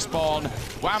 off the respawn.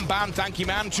 Wham bam, thank you,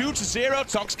 man. 2-0,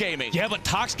 TOX Gaming. Yeah, but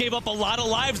TOX gave up a lot of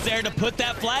lives there to put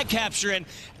that flag capture in.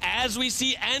 As we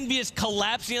see EnVy is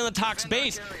collapsing on the TOX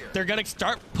base, they're going to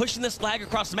start pushing this flag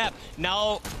across the map.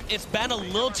 Now, it's been a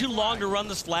little too long to run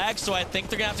this flag, so I think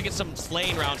they're going to have to get some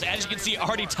slaying rounds. As you can see,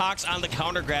 already TOX on the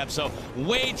counter grab, so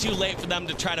way too late for them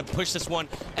to try to push this one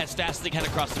as fast as they can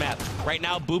across the map. Right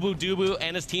now, Boo Boo Doo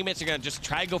and his teammates are going to just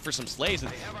try to go for some slays.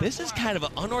 And this is kind of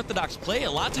an unorthodox play.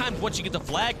 A lot of times, once you get the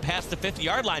flag past the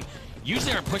 50-yard line,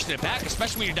 usually they're pushing it back,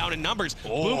 especially when you're down in numbers.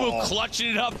 Oh. Boo Boo clutching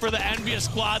it up for the EnVy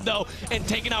squad, though, and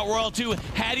taking out Royal 2.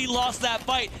 Had he lost that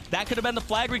fight, that could have been the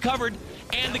flag recovered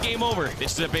and the game over.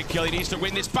 This is a big kill. He needs to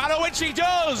win this battle, which he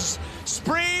does.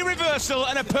 Spree reversal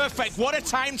and a perfect. What a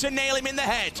time to nail him in the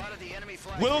head.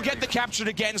 Will get the capture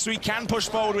again, so he can push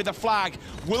forward with the flag.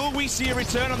 Will we see a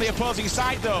return on the opposing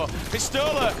side, though?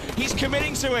 Pistola, he's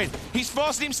committing to it. He's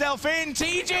forcing himself in.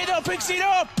 TJ, though, picks it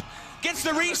up. Gets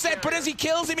the reset, but as he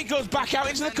kills him, he goes back out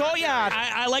into the courtyard.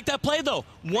 I like that play, though.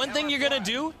 One thing you're going to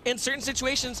do in certain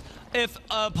situations, if an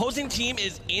opposing team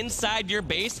is inside your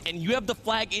base and you have the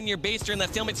flag in your base during that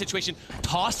stalemate situation,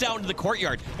 toss out into the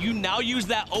courtyard. You now use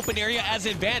that open area as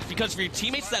an advantage, because for your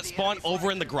teammates that spawn over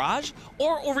in the garage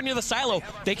or over near the silo,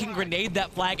 they can grenade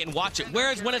that flag and watch it.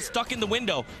 Whereas when it's stuck in the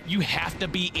window, you have to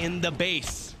be in the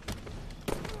base.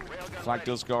 Flag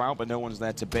does go out, but no one's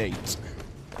there to bait.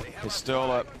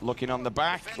 Pistola looking on the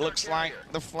back. Looks like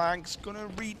the flag's gonna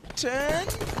return.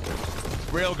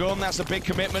 Real gun, that's a big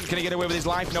commitment. Can he get away with his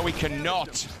life? No, he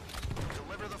cannot.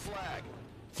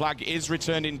 Flag is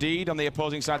returned indeed. On the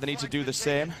opposing side, they need to do the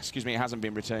same. Excuse me, it hasn't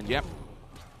been returned yet.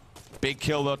 Big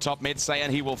kill though, top mid. Saiyan,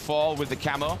 he will fall with the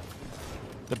camo.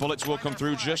 The bullets will come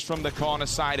through just from the corner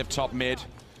side of top mid.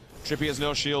 Trippy has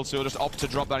no shield, so he'll just opt to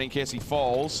drop that in case he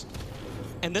falls.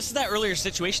 And this is that earlier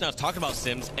situation I was talking about,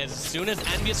 Sims. As soon as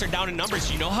EnVy are down in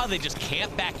numbers, you know how they just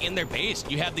camp back in their base.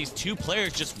 You have these two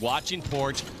players just watching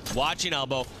Porch, watching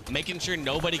Elbow, making sure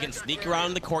nobody can sneak around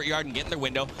in the courtyard and get in their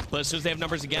window. But as soon as they have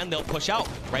numbers again, they'll push out.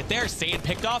 Right there, Saiyan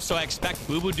picked off, so I expect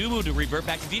Boo Boo Doo Boo to revert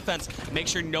back to defense, make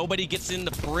sure nobody gets in the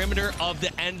perimeter of the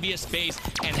EnVy base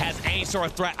and has any sort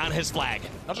of threat on his flag.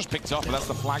 Not just picked off, but that's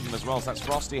the flag as well, so that's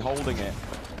Frosty holding it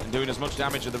and doing as much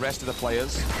damage as the rest of the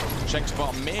players. Checks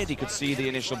bottom mid, he could see the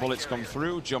initial bullets come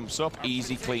through, jumps up,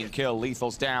 easy, clean kill.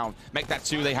 Lethal's down. Make that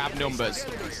 2, they have numbers.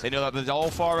 They know that there's all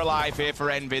 4 alive here for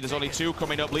EnVy. There's only 2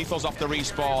 coming up. Lethal's off the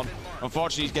respawn.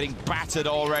 Unfortunately, he's getting battered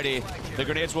already. The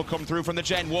grenades will come through from the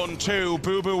Gen 1-2.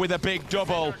 Boo Boo with a big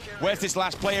double. Where's this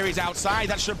last player? He's outside.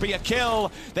 That should be a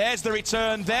kill. There's the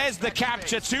return. There's the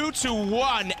capture.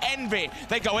 2-1. EnVy.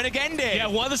 They go in again, Dave. Yeah,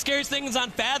 one of the scariest things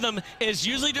on Fathom is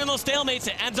usually during those stalemates,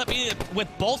 it ends up either with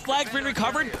both flags being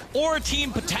recovered or a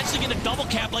team potentially getting a double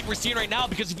cap like we're seeing right now,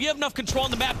 because if you have enough control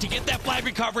on the map to get that flag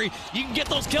recovery, you can get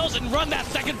those kills and run that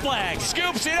second flag.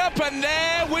 Scoops it up, and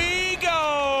there we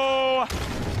go.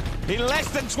 In less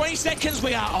than 20 seconds,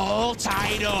 we are all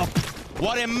tied up.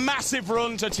 What a massive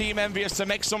run to Team EnVy to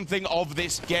make something of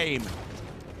this game.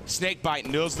 Snakebite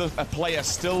knows a player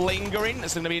still lingering.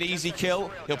 It's going to be an easy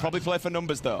kill. He'll probably play for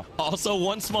numbers, though. Also,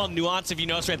 one small nuance, if you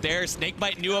notice right there,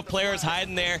 Snakebite knew a player was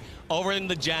hiding there over in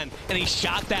the Gen, and he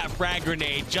shot that frag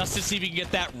grenade just to see if he can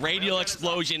get that radial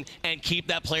explosion and keep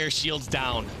that player's shields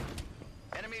down.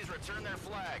 Enemies return their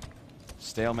flag.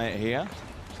 Stalemate here.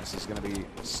 This is going to be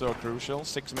so crucial.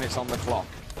 6 minutes on the clock.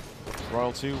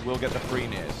 Royal 2 will get the free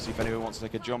nade. See if anyone wants to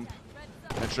take a jump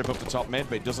and a trip up the top mid,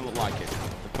 but it doesn't look like it.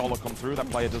 The call will come through. That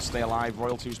player does stay alive.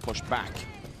 Royal 2's pushed back.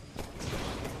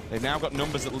 They've now got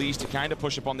numbers at least to kind of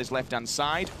push up on this left-hand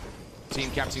side.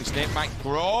 Team captain Snakebite.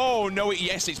 Oh, no,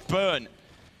 yes, it's burnt.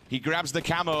 He grabs the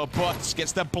camo, but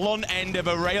gets the blunt end of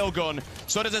a railgun.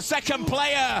 So does a second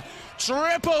player.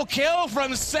 Triple kill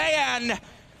from Saiyan.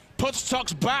 Puts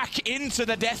TOX back into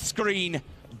the death screen,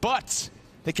 but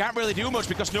they can't really do much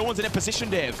because no one's in a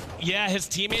position, Dave. Yeah, his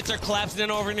teammates are collapsing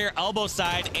in over near elbow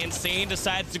side, and Saiyan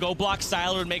decides to go block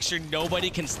Silo and make sure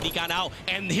nobody can sneak on out.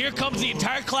 And here comes the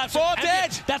entire collapse. 4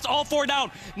 dead! That's all 4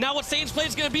 down. Now what Saiyan's play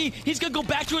is going to be, he's going to go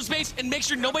back to his base and make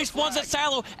sure nobody spawns at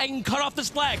Silo and can cut off this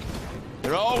flag.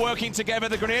 They're all working together.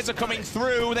 The grenades are coming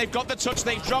through. They've got the touch.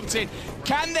 They've dropped it.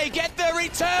 Can they get the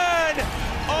return?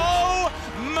 Oh,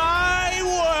 my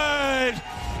word.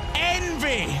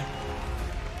 EnVy.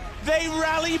 They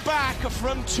rally back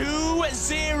from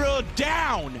 2-0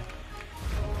 down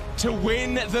to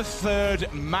win the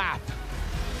 3rd map.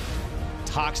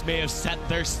 TOX may have set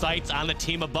their sights on the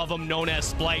team above them known as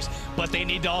Splice, but they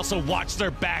need to also watch their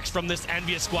backs from this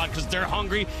envious squad because they're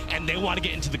hungry and they want to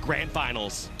get into the grand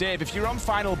finals. Dave, if you're on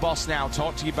Final Boss now,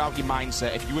 talk to you about your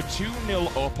mindset. If you were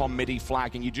 2-0 up on midi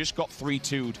flag and you just got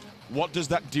 3-2'd, what does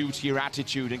that do to your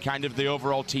attitude and kind of the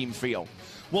overall team feel?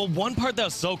 Well, one part that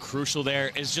was so crucial there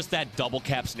is just that double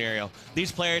cap scenario.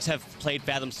 These players have played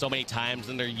Fathom so many times,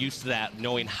 and they're used to that,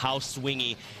 knowing how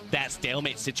swingy that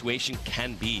stalemate situation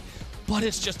can be. But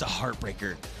it's just a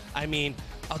heartbreaker. I mean,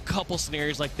 a couple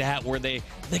scenarios like that where they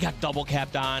got double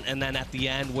capped on, and then at the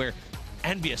end where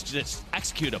EnVy just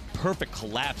execute a perfect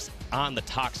collapse on the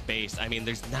TOX base. I mean,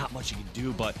 there's not much you can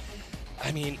do, but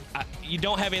I mean, you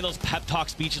don't have any of those pep talk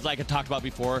speeches like I talked about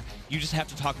before. You just have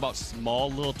to talk about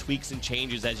small little tweaks and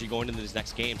changes as you go into this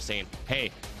next game, saying, hey,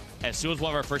 as soon as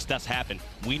one of our first deaths happen,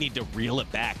 we need to reel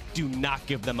it back. Do not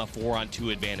give them a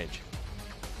 4-on-2 advantage.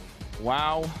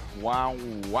 Wow, wow,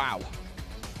 wow.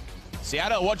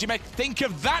 Seattle, what do you think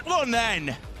of that one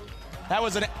then? That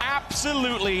was an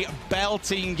absolutely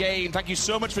belting game. Thank you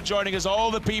so much for joining us,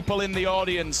 all the people in the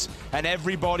audience and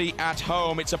everybody at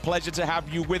home. It's a pleasure to have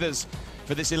you with us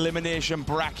for this elimination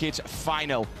bracket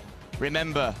final.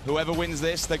 Remember, whoever wins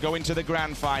this, they're going to the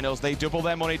grand finals. They double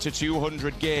their money to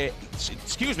 200K.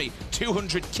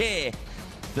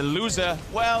 The loser,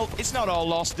 well, it's not all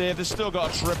lost, Dave. They've still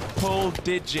got a triple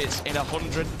digits in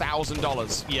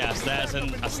 $100,000. Yes, that's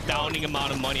an astounding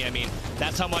amount of money. I mean,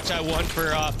 that's how much I won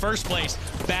for first place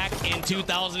back in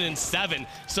 2007.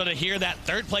 So to hear that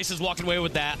third place is walking away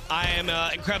with that, I am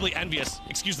incredibly envious.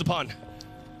 Excuse the pun.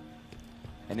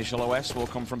 Initial OS will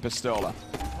come from Pistola.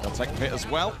 They'll take Pit as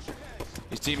well.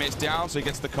 His teammates down, so he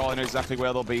gets the call. He knows exactly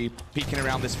where they'll be peeking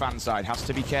around this fan side. Has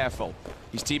to be careful.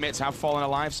 His teammates have fallen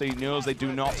alive, so he knows they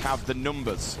do not have the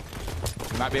numbers.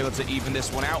 He might be able to even this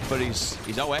one out, but his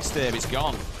OS there is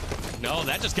gone. No,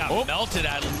 that just got melted.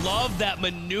 I love that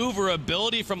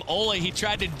maneuverability from Ola. He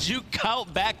tried to juke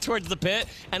out back towards the pit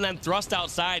and then thrust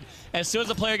outside. As soon as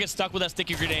the player gets stuck with that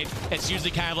sticky grenade, it's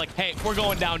usually kind of like, hey, we're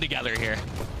going down together here.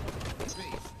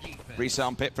 Reset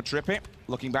on pit for Trippy.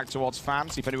 Looking back towards fan,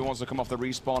 see if anyone wants to come off the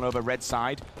respawn over red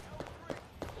side.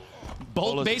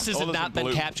 Both bases have not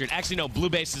been captured. Actually, no, blue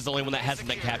base is the only one that hasn't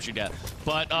been captured yet.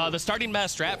 But the starting meta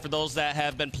strat, for those that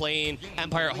have been playing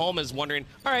Empire at home, is wondering,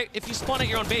 all right, if you spawn at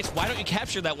your own base, why don't you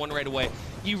capture that one right away?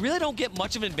 You really don't get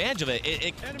much of an advantage of it.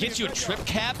 It gets you a trip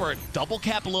cap or a double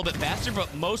cap a little bit faster,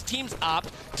 but most teams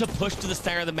opt to push to the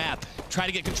center of the map. Try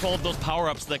to get control of those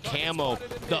power-ups, the camo,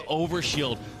 the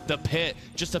overshield, the pit.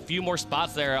 Just a few more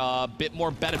spots there, a bit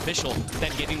more beneficial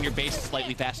than getting your base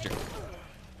slightly faster.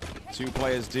 Two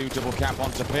players do double cap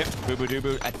onto Pip.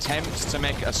 Boo attempts to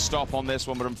make a stop on this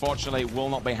one, but unfortunately it will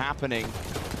not be happening.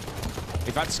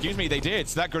 In fact, excuse me, they did.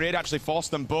 So that grenade actually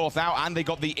forced them both out, and they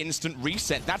got the instant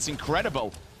reset. That's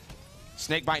incredible.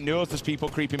 Snakebite knows there's people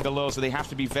creeping below, so they have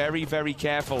to be very, very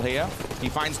careful here. He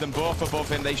finds them both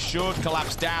above him. They should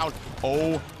collapse down.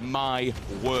 Oh my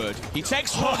word. He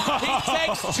takes one. He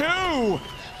takes two.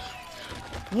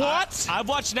 What? I've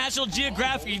watched National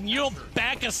Geographic, and you don't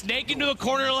back a snake into a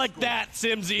corner like that,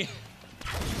 Simsy.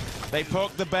 They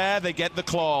poke the bear, they get the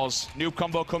claws. Noob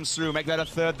combo comes through, make that a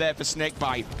third there for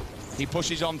Snakebite. He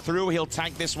pushes on through, he'll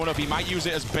tank this one up. He might use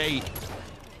it as bait.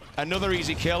 Another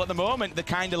easy kill at the moment. They're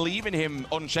kind of leaving him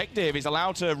unchecked, Dave. He's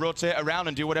allowed to rotate around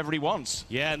and do whatever he wants.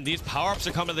 Yeah, and these power-ups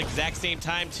are coming at the exact same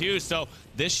time, too, so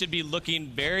this should be looking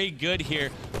very good here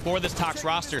for this TOX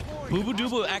roster.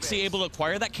 Boo actually able to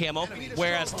acquire that camo,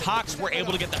 whereas TOX were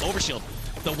able to get the overshield.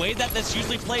 The way that this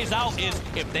usually plays out is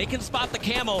if they can spot the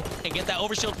camo and get that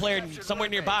overshield player somewhere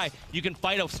nearby, you can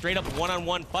fight a straight-up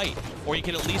one-on-one fight, or you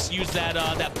can at least use that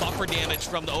that buffer damage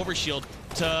from the overshield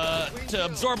to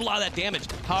absorb a lot of that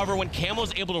damage. However, when camo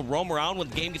is able to roam around, when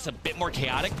the game gets a bit more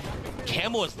chaotic,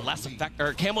 camo is less effective,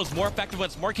 or camo is more effective when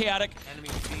it's more chaotic.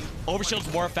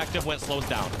 Overshield's more effective when it slows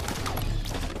down.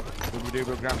 Boo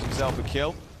grabs himself a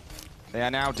kill. They are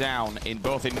now down in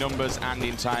both in numbers and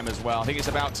in time as well. I think it's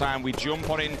about time we jump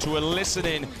on into a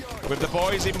listening with the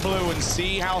boys in blue and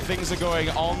see how things are going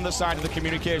on the side of the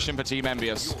communication for Team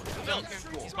EnVy.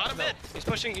 He's bottom mid. He's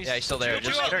pushing. Yeah, he's still there.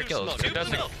 Just start kills.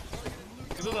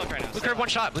 Blue milk right now. Blue curve one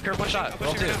shot. Blue curve one shot.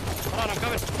 Hold on, I'm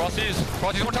coming.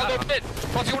 Frosties one top low pit.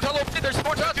 Frosties one top low pit. There's some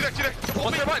more tots.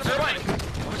 One third right.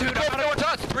 Two more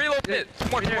tots. Three low pit.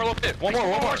 One more low pit. One more.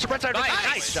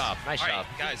 Nice job. Nice job.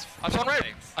 Guys. That's one red.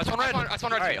 That's one red. That's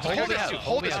one red. All right, hold it.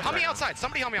 Hold it. Help me outside.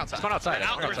 Somebody help me outside. Come on outside.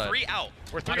 We're three out.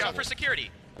 We're three out for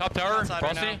security. Top tower,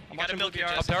 Frosty. You gotta milk your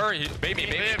Top tower, baby,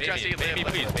 please, baby,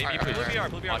 please. Blue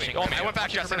VR. Watching. I went back,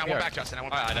 Justin. I went back, Justin. I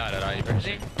went back. I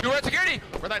died. Two red security.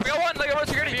 We got one. Like red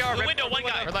security. VR, window, one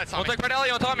guy. Red lights, We'll Tommy. take red alley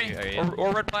on Tommy.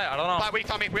 Or red plat. I don't know. Flat weak,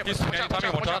 Tommy. Watch out,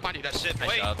 watch out behind you. That shit.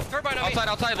 Wait, turbine on me.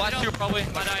 Outside. Last two probably.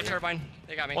 I died, turbine.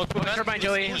 They got me. Turbine,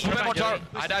 Joey. Turbine, Joey.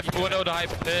 I dive from window to high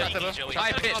pit.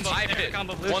 High pit. One high pit.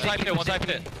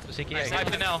 High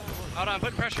pit now. Hold on,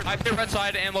 put pressure. High pit red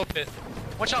side and low pit.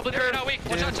 Watch out, Blue Bird.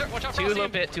 Watch out, Two low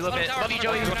pit. Love you,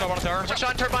 Joey. One tower. Watch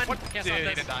out, turbine. Can't Dude, stop he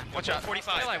this. didn't die. Watch out.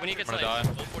 45. When he gets I'm late. gonna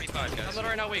die. 45, guys. I'm middle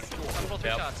right now, weak. I'm middle 3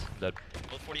 Yep. shots. Dead.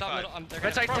 Top 45. middle. They're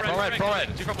Red side, gonna- Pro red.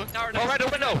 Tower Pro red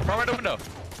to window.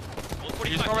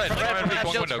 He's pro red.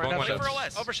 One window. Over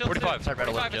OS. Overshield. 45.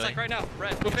 45. It's like right now.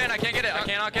 Red. Blue fan, I can't get it. I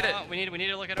cannot get it. We need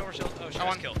to look at overshield. Oh shit. I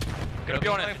want kill. Gonna be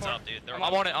on it. It's up, dude. They're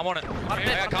I'm on it.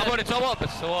 Yeah, combo it. It's still up.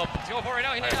 It's still up. Let's go for it right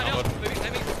now. He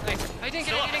didn't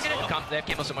get it. They have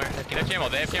camo somewhere. They have camo.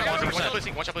 They have camo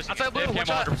 100%. Watch out, Lucy. Outside They blue. have Watch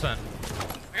camo out. 100%.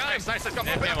 Nice, let's go. They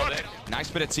have camo. Nice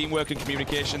bit of teamwork and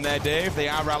communication there, Dave. They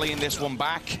are rallying this one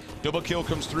back. Double kill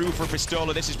comes through for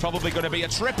Pistola. This is probably going to be a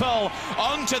triple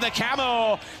onto the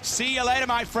camo. See you later,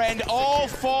 my friend. All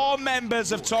 4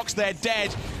 members of TOX, they're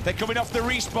dead. They're coming off the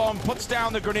respawn, puts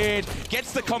down the grenade,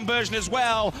 gets the conversion as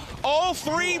well. All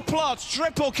 3 plots,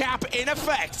 triple cap in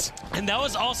effect. And that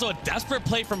was also a desperate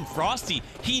play from Frosty.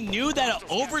 He knew that an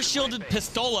overshielded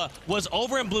Pistola was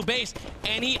over in blue base,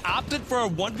 and he opted for a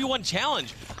 1v1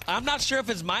 challenge. I'm not sure if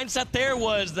his mindset there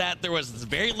was that there was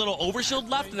very little overshield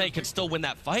left and they could still win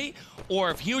that fight, or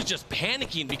if he was just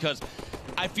panicking, because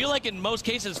I feel like in most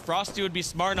cases, Frosty would be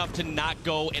smart enough to not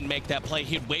go and make that play.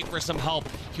 He'd wait for some help.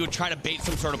 He would try to bait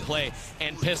some sort of play.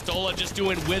 And Pistola just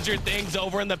doing wizard things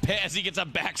over in the pit as he gets a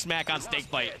back smack on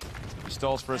Snakebite. He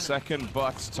stalls for a second,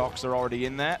 but TOX are already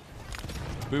in there.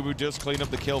 Boo Boo does clean up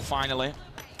the kill finally.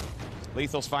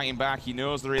 Lethal's fighting back. He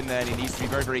knows they're in there and he needs to be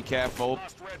very, very careful.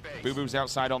 Boo Boo's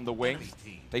outside on the wing.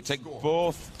 They take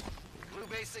both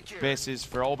bases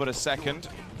for all but a second.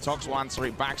 TOX will answer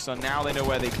it back, so now they know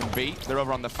where they can be. They're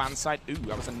over on the fan side. Ooh,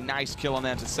 that was a nice kill on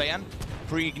there to Saiyan.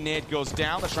 Pre-nade goes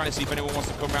down. They're trying to see if anyone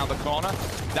wants to come around the corner.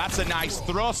 That's a nice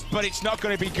thrust, but it's not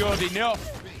going to be good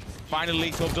enough. Finally,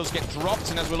 Lethal does get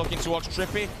dropped, and as we're looking towards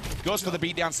Trippy, goes for the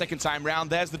beatdown second time round.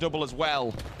 There's the double as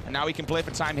well. And now he can play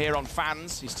for time here on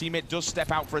fans. His teammate does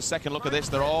step out for a second. Look at this.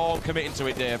 They're all committing to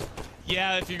it, Dave.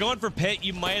 Yeah, if you're going for pit,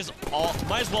 you might as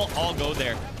well all go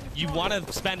there. You want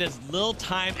to spend as little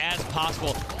time as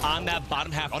possible on that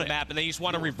bottom half of the map, and then you just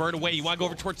want to revert away. You want to go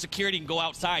over towards security and go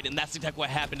outside, and that's exactly what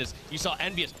happened. Is you saw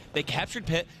EnVy. They captured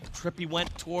pit. Trippy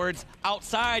went towards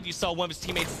outside. You saw one of his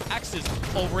teammates, X's,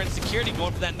 over in security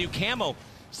going for that new camo.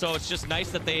 So it's just nice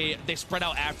that they spread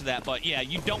out after that. But yeah,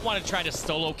 you don't want to try to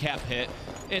solo cap hit.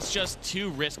 It's just too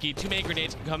risky. Too many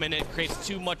grenades can come in. It creates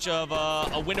too much of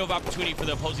a window of opportunity for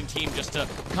the opposing team just to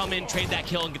come in, trade that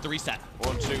kill, and get the reset.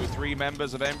 1, 2, 3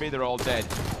 members of EnVy, they're all dead.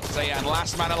 Saiyan,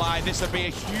 last man alive. This would be a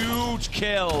huge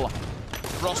kill.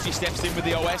 Frosty steps in with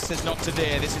the OS, says not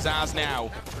today. This is ours now.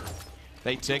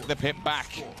 They take the pit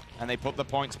back, and they put the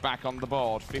points back on the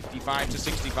board. 55 to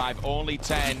 65, only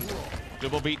 10.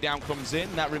 Double beatdown comes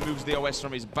in. That removes the OS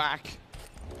from his back.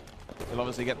 He'll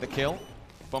obviously get the kill.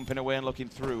 Bumping away and looking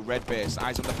through. Red base,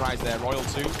 eyes on the prize there. Royal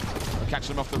 2. Catch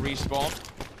them off the respawn.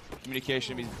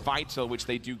 Communication is vital, which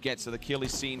they do get, so the kill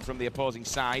is seen from the opposing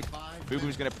side. Boo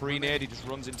Boo's going to pre-nade. He just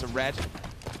runs into red.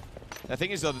 The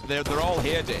thing is, though, they're all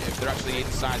here, Dave. They're actually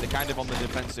inside. They're kind of on the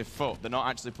defensive foot. They're not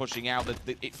actually pushing out.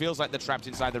 It feels like they're trapped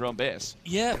inside their own base.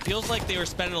 Yeah, it feels like they were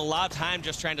spending a lot of time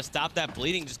just trying to stop that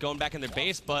bleeding, just going back in their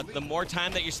base. But the more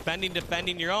time that you're spending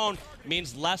defending your own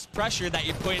means less pressure that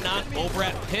you're putting on over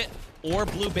at pit or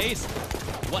blue base.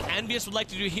 What EnVy would like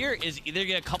to do here is either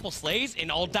get a couple slays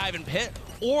and all dive in pit,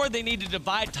 or they need to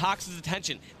divide TOX's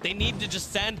attention. They need to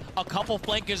just send a couple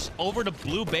flankers over to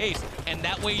blue base, and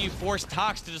that way you force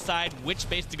TOX to decide which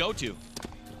base to go to.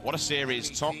 What a series.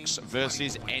 TOX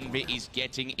versus EnVy is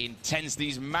getting intense.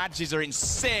 These matches are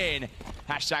insane.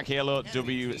 Hashtag Halo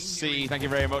WC. Thank you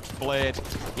very much, Blade.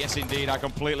 Yes, indeed, I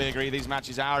completely agree. These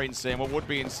matches are insane. What would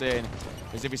be insane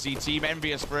is if we see Team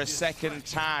EnVy for a second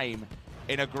time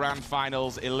in a grand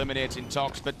finals eliminating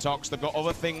TOX, but TOX, they've got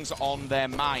other things on their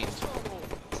mind.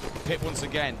 Pit once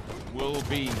again will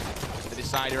be the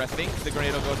decider. I think the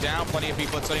grenade will go down. Plenty of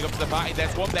people are turning up to the party.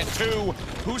 There's one, there's two.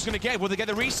 Who's going to get it? Will they get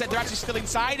the reset? They're actually still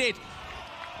inside it.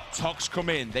 TOX come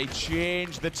in. They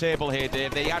change the table here,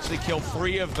 Dave. They actually kill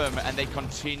 3 of them, and they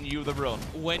continue the run.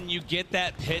 When you get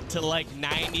that pit to like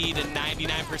 90 to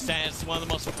 99%, it's one of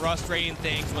the most frustrating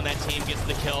things when that team gets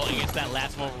the kill and gets that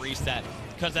last moment reset.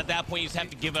 because at that point you just have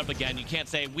to give up again. You can't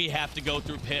say we have to go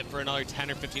through pit for another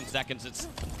 10 or 15 seconds.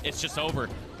 It's just over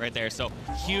right there. So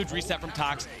huge reset from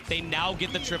TOX. They now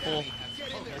get the triple.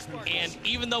 And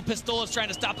even though Pistola is trying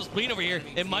to stop this bleed over here,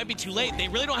 it might be too late. They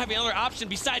really don't have any other option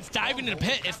besides diving into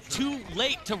pit. It's too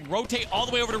late to rotate all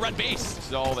the way over to red base. This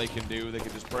is all they can do. They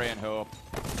can just pray and hope.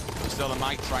 Pistola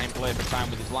might try and play for time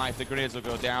with his life. The grenades will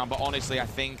go down, but honestly, I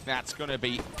think that's going to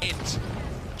be it.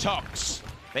 TOX,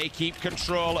 they keep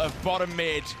control of bottom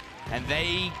mid, and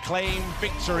they claim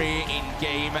victory in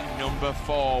game number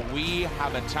 4. We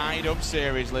have a tied-up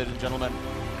series, ladies and gentlemen.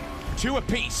 2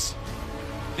 apiece.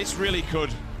 This really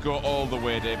could go all the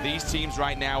way, Dave. These teams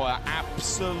right now are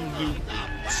absolutely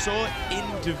so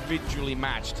individually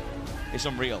matched. It's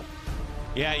unreal.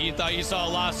 Yeah, you thought you saw a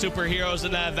lot of superheroes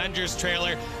in the Avengers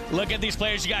trailer. Look at these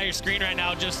players you got on your screen right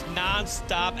now. Just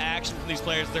non-stop action from these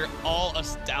players. They're all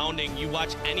astounding. You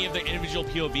watch any of their individual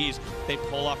POVs, they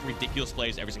pull off ridiculous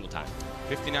plays every single time.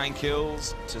 59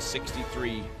 kills to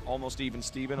 63. Almost even,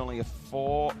 Steven. Only a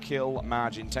 4-kill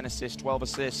margin. 10 assists, 12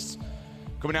 assists.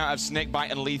 Coming out of Snakebite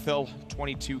and Lethal,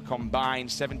 22 combined,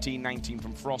 17-19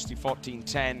 from Frosty,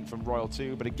 14-10 from Royal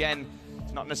 2. But again,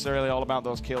 it's not necessarily all about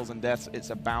those kills and deaths. It's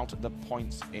about the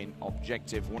points in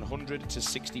objective. 100 to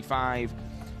 65.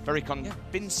 Very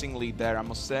convincing lead there, I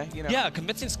must say. You know. Yeah,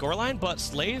 convincing scoreline, but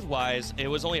Slays-wise, it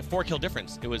was only a 4-kill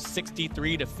difference. It was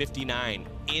 63 to 59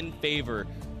 in favor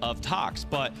of TOX,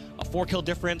 but a 4-kill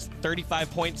difference,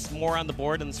 35 points more on the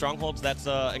board than Strongholds, that's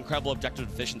incredible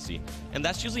objective efficiency. And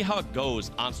that's usually how it goes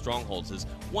on Strongholds, is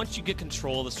once you get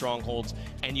control of the Strongholds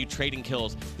and you trade in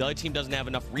kills, the other team doesn't have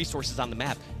enough resources on the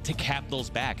map to cap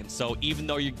those back. And so even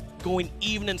though you're going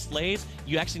even in Slays,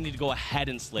 you actually need to go ahead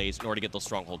in Slays in order to get those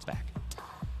Strongholds back.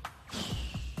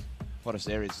 What a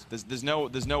series. There's no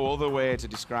other way to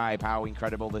describe how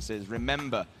incredible this is.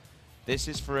 Remember, this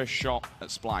is for a shot at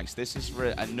Splice. This is for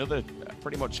another,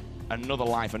 pretty much another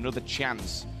life, another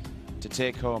chance to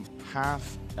take home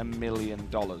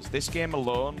 $500,000. This game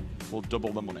alone will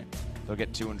double the money. They'll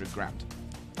get 200 grand.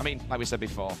 I mean, like we said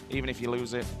before, even if you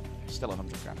lose it, still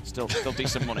 100 grand. Still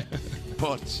decent money.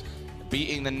 But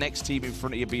beating the next team in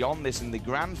front of you beyond this in the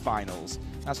grand finals,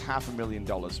 that's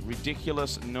 $500,000.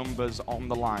 Ridiculous numbers on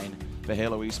the line for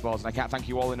Halo Esports, and I can't thank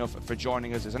you all enough for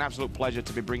joining us. It's an absolute pleasure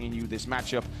to be bringing you this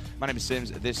matchup. My name is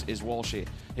Sims, this is Walshy.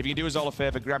 If you can do us all a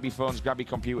favor, grab your phones, grab your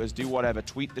computers, do whatever,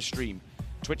 tweet the stream,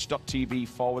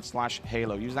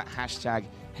 twitch.tv/Halo. Use that hashtag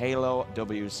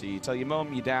HaloWC. Tell your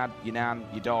mum, your dad, your nan,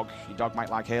 your dog might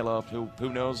like Halo, who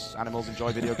knows, animals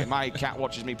enjoy video games. My cat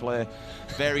watches me play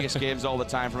various games all the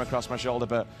time from across my shoulder,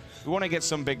 but we want to get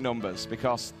some big numbers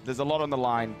because there's a lot on the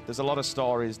line, there's a lot of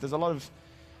stories, there's a lot of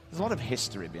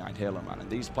history behind Halo, man, and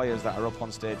these players that are up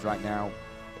on stage right now,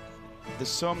 there's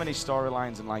so many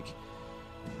storylines, and like,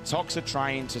 TOX are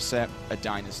trying to set a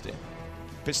dynasty.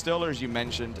 Pistola, as you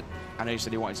mentioned, I know you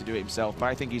said he wanted to do it himself, but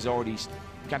I think he's already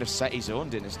kind of set his own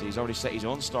dynasty. He's already set his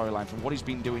own storyline from what he's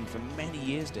been doing for many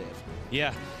years, Dave.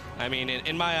 Yeah, I mean,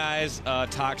 in my eyes,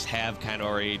 TOX have kind of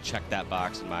already checked that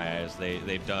box in my eyes.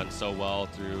 They've done so well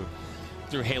through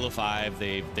Halo 5.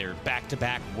 They're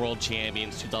back-to-back world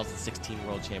champions, 2016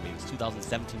 world champions,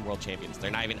 2017 world champions.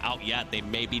 They're not even out yet. They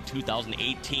may be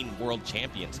 2018 world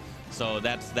champions. So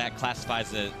that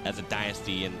classifies it as a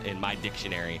dynasty in my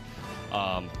dictionary.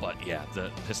 But yeah,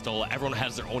 the Pistola, everyone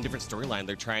has their own different storyline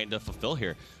they're trying to fulfill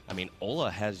here. I mean,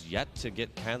 Ola has yet to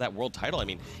get kind of that world title. I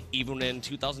mean, even in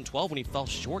 2012 when he fell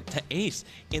short to Ace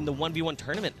in the 1v1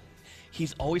 tournament,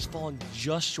 he's always fallen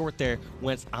just short there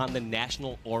when it's on the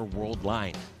national or world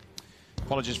line.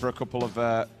 Apologies for a couple of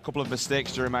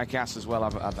mistakes during my cast as well.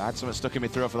 I've had something stuck in my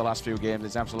throat for the last few games.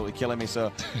 It's absolutely killing me.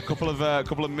 So a couple of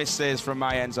missays from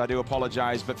my end. So I do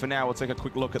apologise. But for now, we'll take a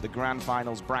quick look at the grand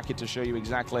finals bracket to show you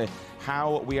exactly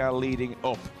how we are leading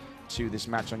up to this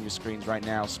match on your screens right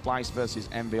now. Splice versus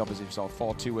EnVy, obviously we saw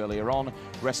 4-2 earlier on.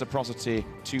 Reciprocity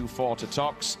 2-4 to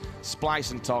TOX.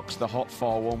 Splice and TOX, the hot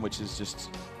 4-1, which is just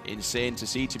insane to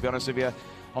see, to be honest with you.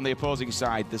 On the opposing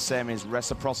side, the same is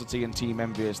Reciprocity and Team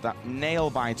Envious. That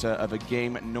nail-biter of a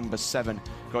game number 7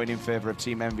 going in favour of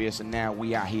Team Envious, and now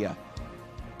we are here.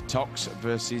 TOX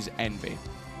versus EnVy.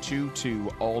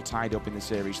 2-2, all tied up in the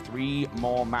series. 3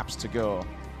 more maps to go.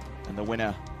 And the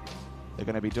winner, they're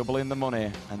going to be doubling the money,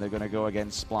 and they're going to go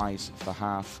against Splice for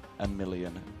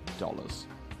 $500,000.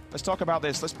 Let's talk about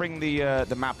this. Let's bring the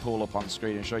map pool up on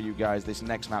screen and show you guys this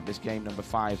next map, this game number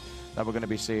 5 that we're going to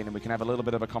be seeing, and we can have a little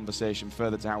bit of a conversation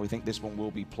further to how we think this one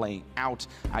will be playing out.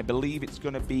 I believe it's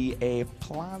going to be a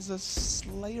Plaza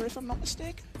Slayer, if I'm not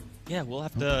mistaken. Yeah, we'll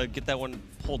have to get that one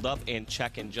pulled up and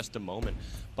check in just a moment.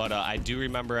 But I do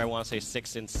remember, I want to say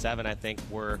 6 and 7, I think,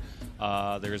 were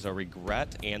there's a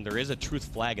regret, and there is a truth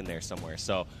flag in there somewhere.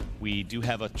 So we do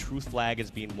have a truth flag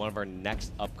as being one of our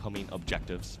next upcoming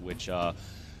objectives, which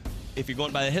if you're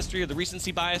going by the history or the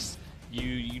recency bias,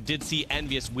 you did see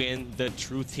EnVy win the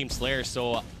Truth Team Slayer.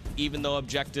 So even though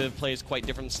objective plays quite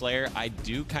different than Slayer, I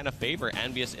do kind of favor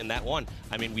EnVy in that one.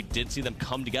 I mean, we did see them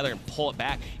come together and pull it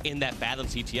back in that Fathom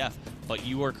CTF. But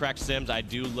you were correct, Sims. I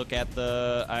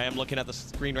am looking at the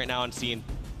screen right now and seeing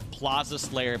Plaza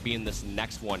Slayer being this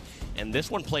next one. And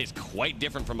this one plays quite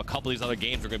different from a couple of these other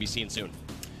games we're going to be seeing soon.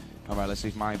 All right, let's see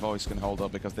if my voice can hold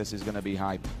up, because this is going to be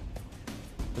hype.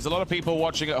 There's a lot of people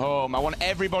watching at home. I want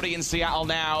everybody in Seattle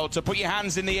now to put your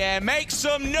hands in the air. Make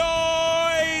some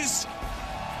noise!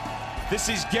 This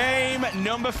is game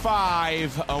number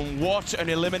 5, and what an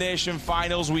elimination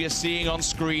finals we are seeing on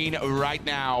screen right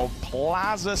now.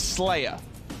 Plaza Slayer.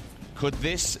 Could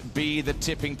this be the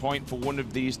tipping point for one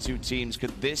of these two teams?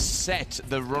 Could this set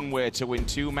the runway to win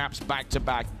 2 maps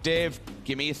back-to-back? Dave,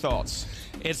 give me your thoughts.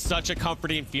 It's such a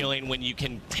comforting feeling when you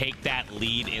can take that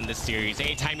lead in the series.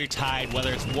 Anytime you're tied,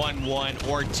 whether it's 1-1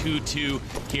 or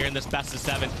 2-2 here in this best of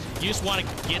 7, you just want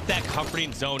to get that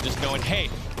comforting zone, just knowing, hey,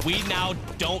 we now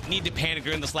don't need to panic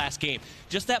during this last game.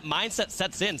 Just that mindset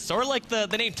sets in. Sort of like the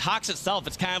name TOX itself.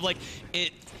 It's kind of like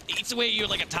it eats away at you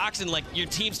like a toxin. Like your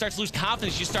team starts to lose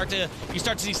confidence. You start to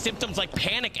see symptoms like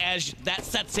panic as that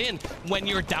sets in when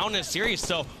you're down in a series.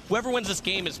 So whoever wins this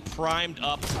game is primed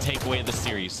up to take away the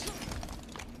series.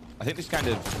 I think this kind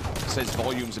of says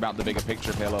volumes about the bigger picture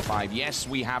of Halo 5. Yes,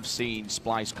 we have seen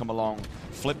Splice come along,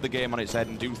 flip the game on its head,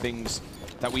 and do things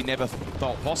that we never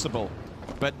thought possible.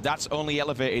 But that's only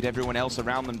elevated everyone else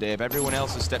around them, Dave. Everyone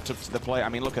else has stepped up to the plate. I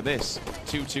mean, look at this.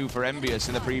 2-2 for EnVy.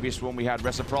 In the previous one, we had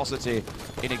Reciprocity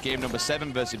in a game number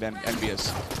 7 versus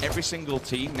EnVy. Every single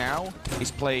team now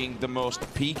is playing the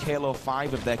most peak Halo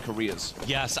 5 of their careers.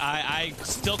 Yes, I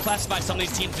still classify some of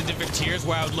these teams in different tiers,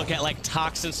 where I would look at like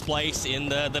TOX and Splice in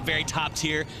the very top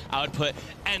tier. I would put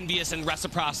EnVy and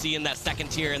Reciprocity in that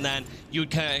second tier, and then you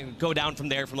would kind of go down from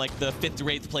there from like the 5th to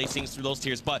 8th placings through those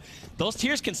tiers. But those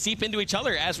tiers can seep into each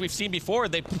other. As we've seen before,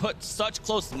 they put such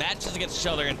close matches against each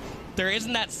other, and there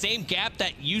isn't that same gap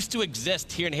that used to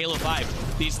exist here in Halo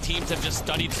 5. These teams have just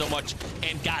studied so much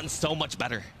and gotten so much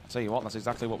better. I'll tell you what, that's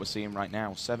exactly what we're seeing right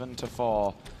now.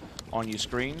 7-4 on your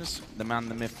screens. The man,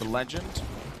 the myth, the legend,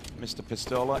 Mr.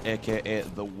 Pistola, aka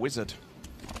the Wizard.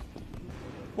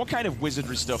 What kind of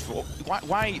wizardry stuff?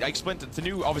 Why I explained to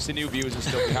new, obviously new viewers and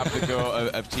stuff. We have the go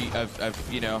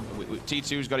of you know,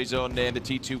 T2's got his own name, the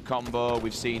T2 combo.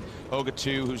 We've seen Ogre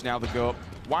 2, who's now the GOAT.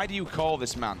 Why do you call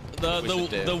this man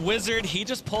the Wizard? He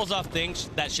just pulls off things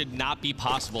that should not be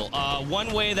possible.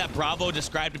 One way that Bravo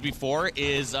described it before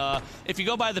is if you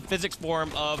go by the physics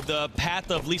form of the path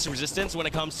of least resistance when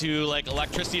it comes to like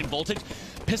electricity and voltage,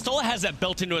 Pistola has that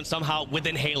built into it somehow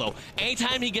within Halo.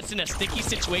 Anytime he gets in a sticky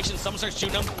situation, someone starts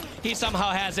shooting him, he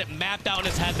somehow has it mapped out in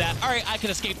his head that, all right, I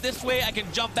can escape this way, I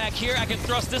can jump back here, I can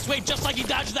thrust this way, just like he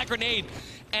dodges that grenade,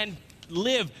 and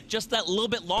live just that little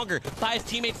bit longer. Buy his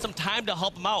teammates some time to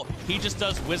help him out. He just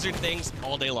does wizard things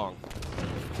all day long.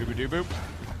 Boop-a-doo-boop.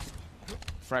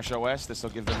 Fresh OS, this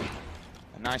will give them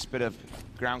a nice bit of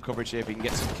ground coverage here if he can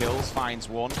get some kills. Finds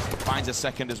one, finds a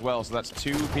second as well, so that's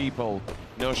 2 people.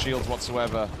 No shields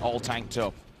whatsoever, all tanked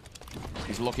up.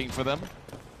 He's looking for them.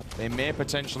 They may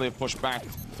potentially have pushed back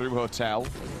through Hotel.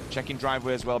 Checking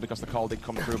driveway as well because the call did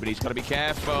come through, but he's got to be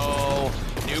careful.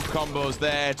 New combos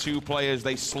there, 2 players,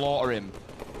 they slaughter him.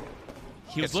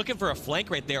 He was looking for a flank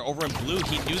right there over in blue.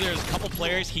 He knew there was a couple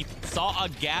players. He saw a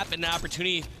gap and an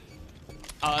opportunity,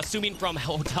 assuming from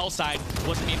Hotel side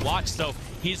wasn't being watched, so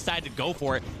he decided to go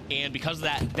for it. And because of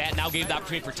that, that now gave the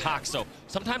opportunity for TOX. So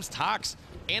sometimes TOX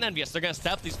and EnVy, they're going to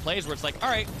step these plays where it's like, all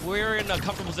right, we're in a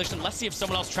comfortable position. Let's see if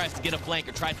someone else tries to get a flank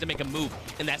or tries to make a move.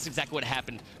 And that's exactly what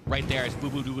happened right there as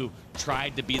Boo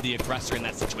tried to be the aggressor in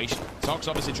that situation. TOX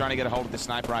obviously trying to get a hold of the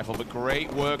sniper rifle, but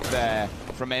great work there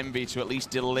from EnVy to at least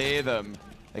delay them.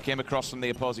 They came across from the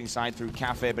opposing side through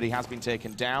Cafe, but he has been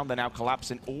taken down. They're now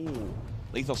collapsing. Ooh,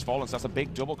 Lethal's fallen, so that's a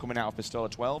big double coming out of Pistola.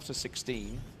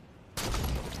 12-16.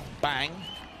 Bang.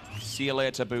 See you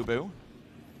later, Boo.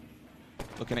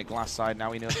 Looking at glass side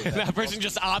now, he knows that person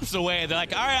just opts away. They're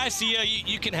like, all right, I see you.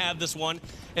 You can have this one.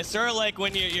 It's sort of like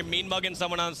when you're mean mugging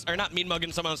someone on, or not mean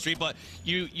mugging someone on the street, but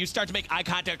you start to make eye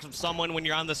contact with someone when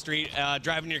you're on the street,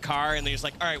 driving your car, and they're just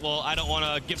like, all right, well, I don't want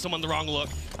to give someone the wrong look.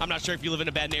 I'm not sure if you live in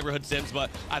a bad neighborhood, Sims, but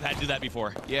I've had to do that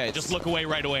before. Yeah, just look away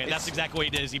right away, and that's exactly what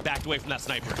he did. Is he backed away from that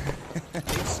sniper.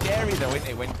 It's scary though, isn't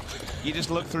it? When you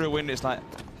just look through a window, it's like,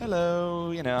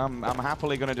 hello, you know, I'm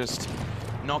happily gonna just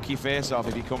knock your face off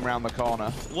if you come around the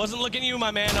corner. Wasn't looking at you, my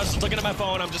man. I was looking at my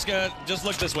phone. I'm just gonna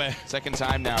look this way. Second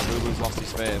time now, Boo Boo's lost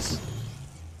his face.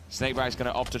 Snakebite's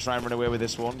going to opt to try and run away with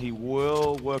this one. He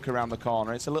will work around the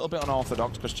corner. It's a little bit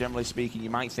unorthodox because generally speaking, you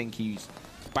might think he's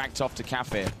backed off to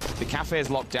Cafe. The Cafe is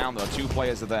locked down though. 2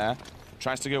 players are there.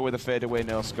 Tries to go with a fadeaway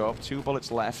no scope. 2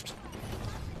 bullets left.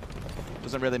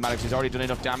 Doesn't really matter because he's already done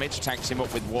enough damage. Tanks him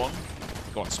up with 1.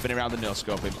 Go on, spin around the no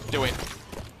scope him. Do it.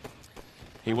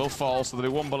 He will fall, so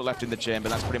there'll be 1 bullet left in the chamber.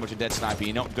 That's pretty much a dead sniper.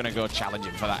 You're not going to go challenge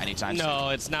him for that anytime soon. No,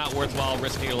 it's not worthwhile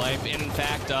risking your life. In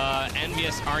fact,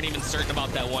 EnVy aren't even certain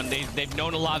about that one. They've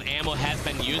known a lot of ammo has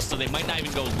been used, so they might not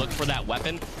even go look for that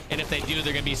weapon. And if they do,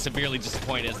 they're going to be severely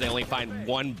disappointed as they only find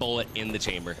 1 bullet in the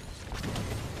chamber.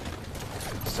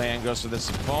 Cyan goes to the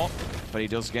support, but he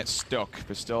does get stuck.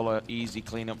 Pistola, easy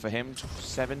cleanup for him.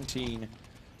 17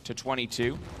 to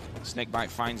 22. Snakebite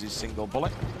finds his single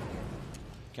bullet.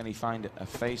 Can he find a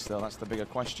face, though? That's the bigger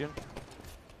question.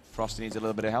 Frosty needs a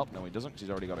little bit of help. No, he doesn't, because he's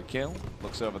already got a kill.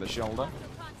 Looks over the shoulder.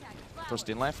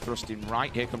 Thrusting left, thrusting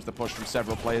right. Here comes the push from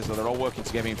several players, though they're all working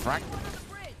together in frag.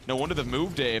 No wonder they've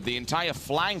moved, Dave. The entire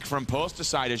flank from poster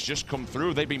side has just come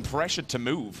through. They've been pressured to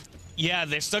move. Yeah,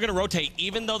 they're still going to rotate,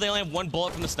 even though they only have 1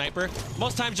 bullet from the sniper.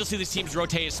 Most times you'll see these teams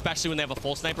rotate, especially when they have a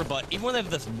full sniper, but even when they have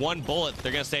this 1 bullet,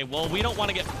 they're going to say, well, we don't want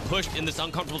to get pushed in this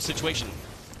uncomfortable situation.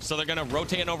 So they're going to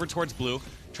rotate it over towards blue,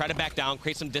 try to back down,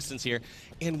 create some distance here.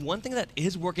 And one thing that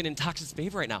is working in TOX's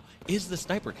favor right now is the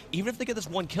sniper. Even if they get this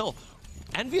 1 kill,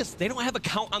 EnVy, they don't have a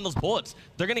count on those bullets.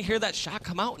 They're going to hear that shot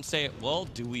come out and say, well,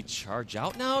 do we charge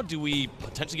out now? Do we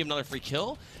potentially give another free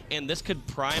kill? And this could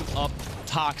prime up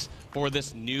TOX for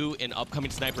this new and upcoming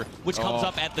sniper, which comes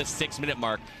up at the 6-minute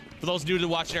mark. For those new to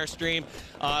watching our stream,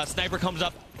 sniper comes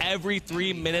up every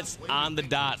 3 minutes on the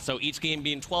dot. So each game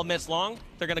being 12 minutes long,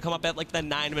 they're going to come up at like the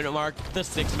 9-minute mark, the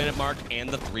 6-minute mark, and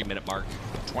the 3-minute mark.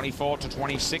 24 to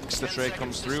 26, the trade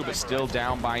comes through, but still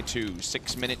down by 2.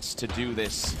 6 minutes to do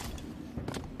this.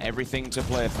 Everything to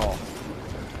play for.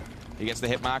 He gets the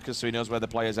hit markers, so he knows where the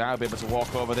players are. He'll be able to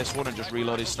walk over this one and just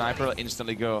reload his sniper. He'll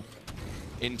instantly go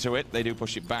into it. They do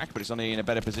push it back, but it's only in a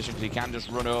better position because he can just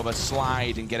run over,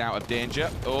 slide, and get out of danger.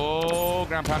 Oh,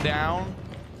 ground pound down.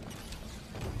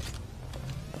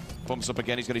 Bumps up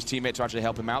again. He's got his teammate to actually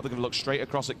help him out. They're going to look straight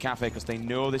across at Cafe because they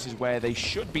know this is where they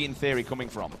should be, in theory, coming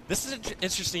from. This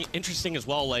is interesting as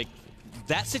well. Like,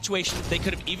 that situation, they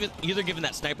could have either given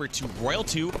that sniper to Royal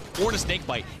 2 or to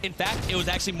Snakebite. In fact, it was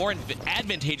actually more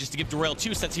advantageous to give to Royal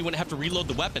 2 since he wouldn't have to reload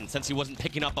the weapon, since he wasn't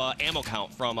picking up ammo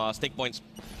count from Snakebite's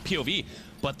POV.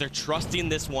 But they're trusting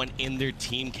this one in their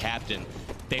team captain.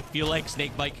 They feel like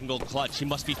Snakebite can go clutch. He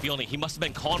must be feeling it. He must have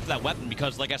been calling for that weapon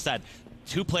because, like I said,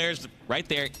 2 players right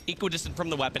there, equidistant from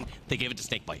the weapon. They gave it to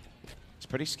Snakebite. It's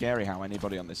pretty scary how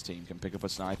anybody on this team can pick up a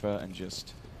sniper and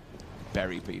just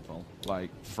bury people. Like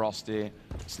Frosty,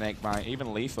 Snakebite,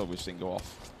 even Lethal we've seen go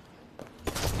off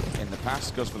in the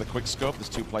past. Goes for the quick scope. There's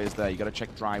 2 players there. You got to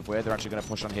check driveway. They're actually going to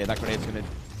push on here. That grenade's going to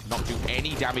not do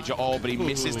any damage at all, but he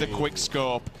misses the quick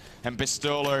scope. And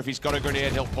Pistola, if he's got a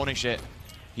grenade, he'll punish it.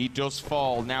 He does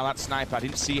fall. Now that sniper, I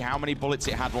didn't see how many bullets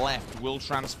it had left, will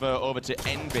transfer over to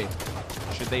EnVy.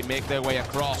 Should they make their way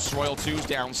across? Royal 2's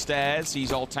downstairs.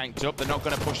 He's all tanked up. They're not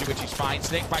going to push it, which is fine.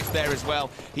 Snakebite's there as well.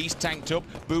 He's tanked up.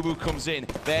 Boo Boo comes in.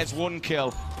 There's 1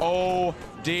 kill. Oh,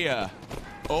 dear.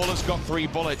 Ola's got 3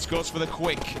 bullets. Goes for the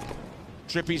quick.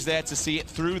 Trippy's there to see it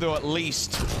through, though, at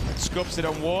least. Scopes it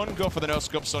on 1. Go for the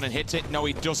no-scope, son, and hit it. No,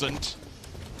 he doesn't.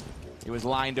 He was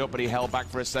lined up, but he held back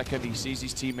for a second. He sees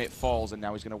his teammate falls, and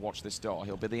now he's going to watch this door.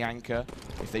 He'll be the anchor.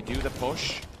 If they do the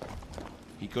push,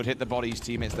 he could hit the body. His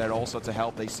teammates there also to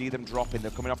help. They see them dropping.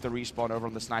 They're coming off the respawn over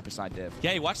on the sniper side, Dave.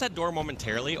 Yeah, he watched that door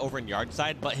momentarily over in yard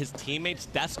side, but his teammate's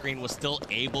death screen was still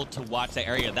able to watch that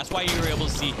area. That's why you were able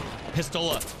to see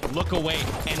Pistola look away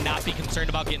and not be concerned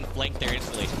about getting flanked there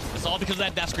instantly. It's all because of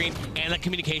that death screen and that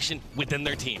communication within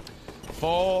their team.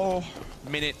 4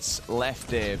 minutes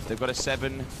left, Dave. They've got a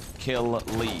 7-kill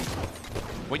lead.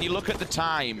 When you look at the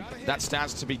time, that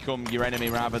starts to become your enemy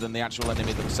rather than the actual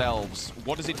enemy themselves.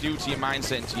 What does it do to your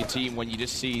mindset and to your team when you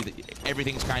just see that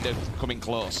everything's kind of coming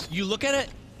close? You look at it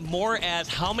more as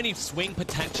how many swing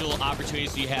potential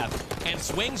opportunities do you have. And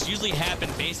swings usually happen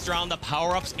based around the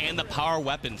power-ups and the power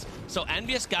weapons. So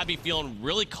EnVy gotta be feeling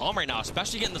really calm right now,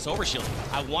 especially getting this overshield.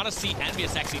 I want to see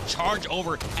EnVy actually charge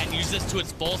over and use this to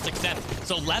its fullest extent.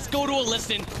 So let's go to a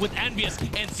listen with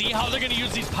EnVy and see how they're going to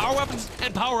use these power weapons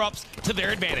and power-ups to their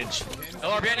advantage.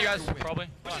 LR behind you guys. Probably.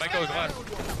 Might go glass.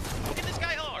 Look at this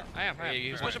guy, LR. I am.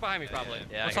 He's pushing behind me probably.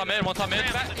 Yeah, one top mid, one top mid.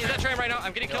 He's at train right now.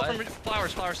 I'm getting killed from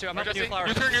flowers too. I'm helping you with flowers.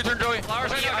 U-turn, Joey.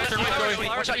 Flowers right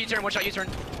now. One shot U-turn, one shot U-turn.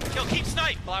 Yo, keep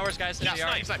snipe. Flowers, guys. Yeah,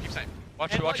 snipe, keep snipe.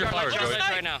 Watch your flowers, Joey.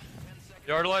 Right now.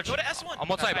 Yard ledge. Go to S1. I'm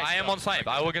on snipe.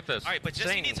 I will get this. Alright, but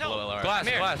Jesse needs help. Glass.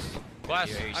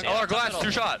 LR, glass,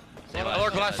 2 shot.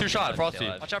 LR, last 2 shot, Frosty.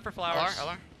 Watch out for flowers.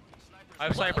 LR. I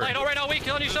have sniper. Light, oh, right now, weak,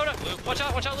 killing you, Soda. Watch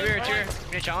out, Loop. Loop. Here.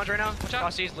 Give me a challenge right now. Watch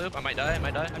out. Frosties, loop. I might die. I'm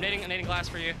nading glass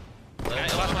for you.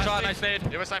 Last 1 shot, nice nade.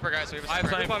 We have a sniper, guys. We have a I have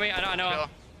sniper. Loop on me, I know.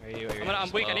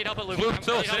 I'm weak, I need help at Loop. Loop,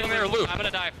 still I need help sitting at there, Loop. I'm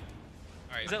gonna dive.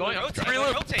 Alright, Is it going. Loop? Free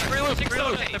loop, free loop, free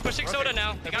loop. They're pushing Soda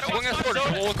now. They're Swing at sword,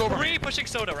 we'll look over. 3 pushing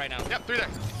Soda right now. Yep, 3 there.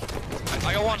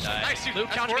 I got 1. Nice, dude. Luke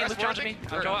challenge me.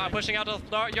 I'm pushing out to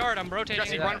the yard, I'm rotating.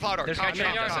 Jesse, run flower door. There's Calm guys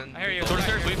down. yard. I hear you. Sword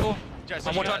stairs, lethal. Jesse,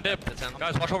 I'm 1 shot dip.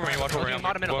 Guys, watch over me, watch over me. I'm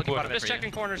Bottom middle, going bottom blue. Just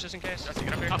checking corners just in case. Jesse,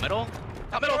 get up here. Top middle.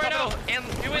 Top middle, right top now. middle.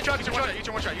 And You one shot, each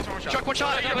one shot. Chuck 1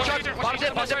 shot. Yeah, One shot. each one. Bottom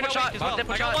dip, bottom dip, 1 shot. as well. Bottom dip,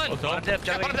 1 I got shot. one. Bottom dip,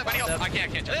 Yeah, bottom dip, I need help. I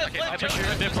can't. I push you.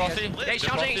 Dip, Frosty. Hey, he's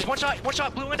challenging. He's 1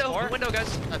 shot. Blue window,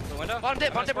 guys. The window. Bottom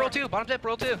dip, roll 2. Bottom dip,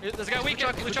 roll 2. There's a guy weak,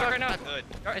 Blue blue chuck. chuck right now. Good.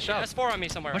 Nice job. S4 on me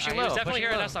somewhere. Pushing He's low, definitely pushing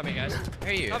here low. nest on me, guys.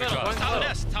 Here you. Top middle. Top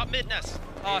nest, top mid nest.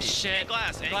 Oh shit.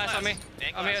 Glass, Glass on me.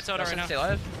 I'm here at Soda right now. Stay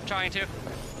alive. Trying to. I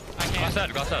Glass can't.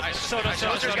 head, glass head. Soda.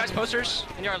 Posters, guys, posters.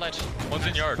 In yard ledge. 1's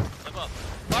in yard.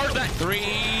 Flowers back.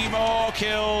 3 more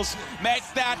kills. Make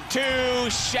that 2.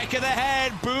 Shake of the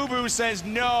head. Boo Boo says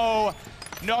no.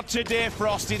 Not today,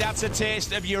 Frosty. That's a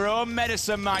taste of your own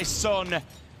medicine, my son.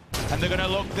 And they're going to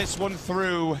look this one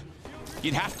through.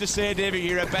 You'd have to say, David,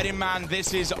 you're a betting man.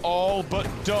 This is all but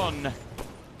done.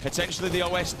 Potentially the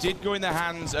OS did go in the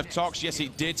hands of TOX. Yes,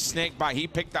 it did snake bite. He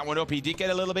picked that one up. He did get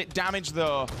a little bit damaged,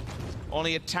 though.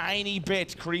 Only a tiny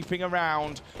bit creeping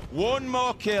around. 1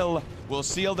 more kill will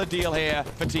seal the deal here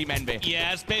for Team EnVy.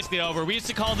 Yeah, it's basically over. We used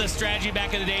to call this strategy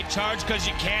back in the day, charge because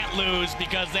you can't lose,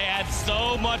 because they had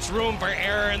so much room for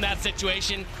error in that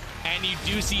situation. And you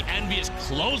do see EnVy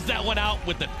close that one out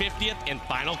with the 50th and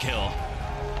final kill.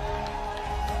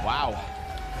 Wow.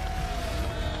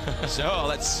 So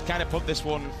let's kind of put this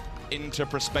one into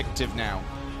perspective now.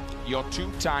 Your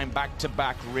 2-time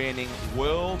back-to-back reigning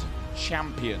world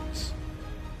champions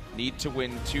need to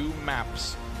win 2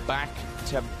 maps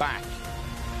back-to-back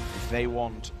if they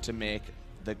want to make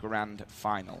the grand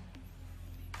final.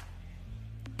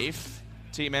 If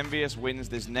Team EnVy wins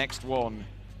this next one,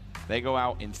 they go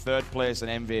out in 3rd place,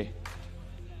 and EnVy,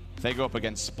 they go up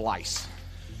against Splice.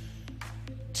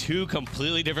 2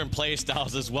 completely different play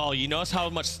styles as well. You notice how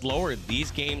much slower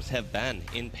these games have been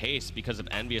in pace because of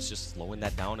EnVy just slowing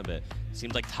that down a bit.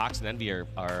 Seems like TOX and EnVy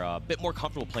are a bit more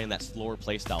comfortable playing that slower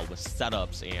play style with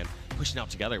setups and pushing out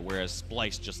together, whereas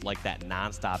Splice just like that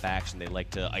non-stop action. They like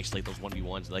to isolate those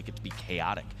 1v1s. They like it to be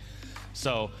chaotic.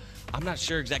 So I'm not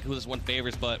sure exactly who this one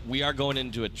favors, but we are going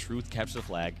into a truth capture the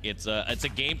flag. It's a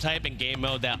game type and game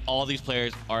mode that all these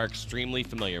players are extremely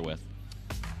familiar with.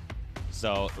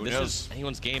 So this is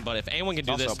anyone's game, but if anyone can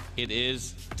do this, it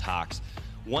is TOX.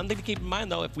 One thing to keep in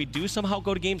mind, though, if we do somehow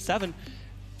go to Game 7,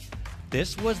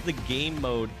 this was the game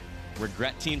mode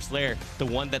Regret Team Slayer, the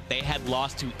one that they had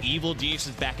lost to Evil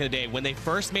Geniuses back in the day. When they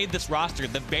first made this roster,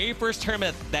 the very first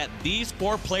tournament that these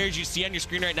 4 players you see on your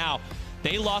screen right now,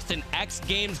 they lost an X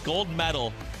Games gold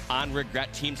medal on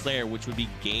Regret Team Slayer, which would be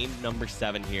game number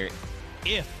 7 here,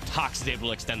 if TOX is able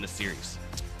to extend the series.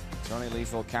 Tony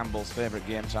Lethal Campbell's favorite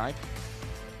game type.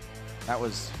 That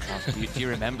was, do you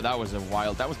remember, that was a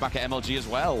wild, that was back at MLG as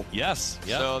well. Yes.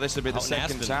 Yep. So this would be the Out in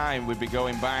second Aspen. time we'd be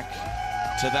going back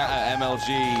to that at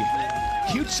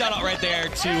MLG. Huge shout out right there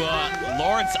to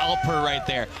Lawrence Alper right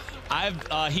there.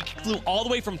 He flew all the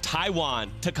way from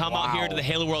Taiwan to come out here to the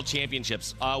Halo World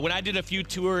Championships. When I did a few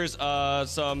tours,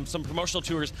 some promotional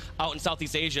tours out in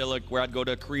Southeast Asia, like where I'd go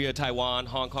to Korea, Taiwan,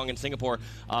 Hong Kong, and Singapore,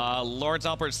 Lawrence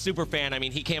Alper is a super fan. I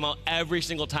mean, he came out every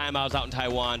single time I was out in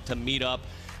Taiwan to meet up,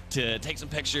 to take some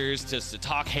pictures, to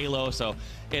talk Halo. So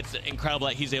it's incredible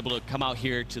that he's able to come out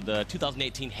here to the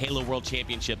 2018 Halo World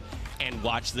Championship and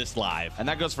watch this live. And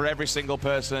that goes for every single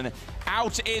person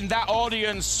out in that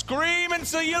audience. Scream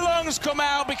until your lungs come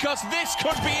out, because this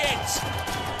could be it.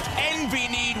 EnVy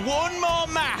need 1 more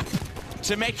map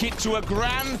to make it to a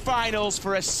grand finals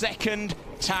for a 2nd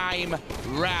time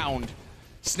round.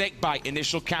 Snakebite,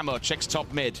 initial camo, checks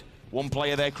top mid. 1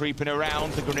 player there creeping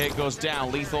around. The grenade goes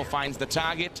down. Lethal finds the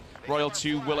target. Royal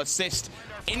 2 will assist.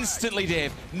 Instantly,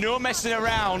 Dave. No messing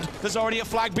around. There's already a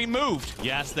flag being moved.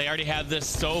 Yes, they already have this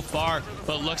so far,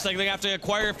 but looks like they have to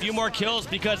acquire a few more kills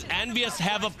because EnVy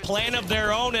have a plan of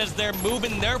their own as they're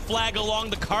moving their flag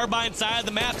along the carbine side of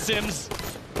the map, Sims.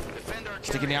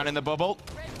 Sticking down in the bubble.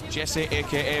 Jesse,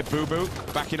 a.k.a. Boo Boo,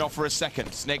 backing off for a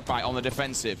second. Snakebite on the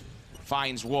defensive.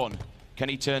 Finds 1. Can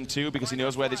he turn 2? Because he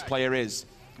knows where this player is.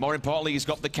 More importantly, he's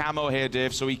got the camo here,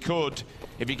 Dave, so he could,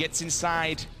 if he gets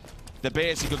inside the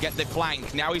base, he could get the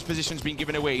flank. Now his position's been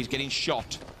given away. He's getting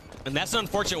shot. And that's an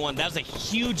unfortunate one. That was a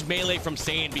huge melee from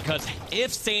Sane, because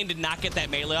if Sane did not get that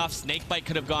melee off, Snakebite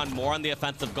could have gone more on the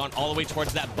offensive, gone all the way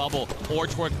towards that bubble or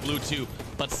towards Blue 2.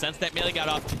 But since that melee got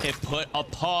off, it put a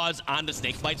pause on the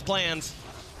Snakebite's plans.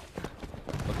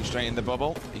 Looking straight in the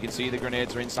bubble. You can see the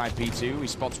grenades are inside P2. He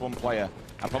spots one player.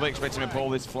 I probably expect him to pull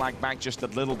this flag back just a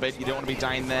little bit. You don't want to be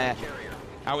dying there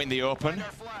out in the open.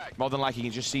 More than likely, you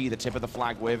can just see the tip of the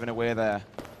flag waving away there,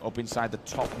 up inside the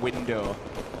top window.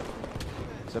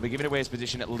 So they're giving away his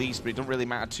position at least, but it doesn't really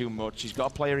matter too much. He's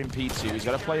got a player in P2, he's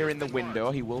got a player in the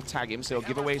window. He will tag him, so he'll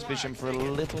give away his position for a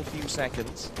little few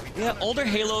seconds. Yeah, older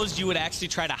Halos, you would actually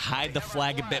try to hide the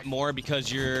flag a bit more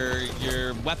because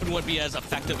your weapon wouldn't be as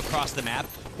effective across the map.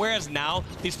 Whereas now,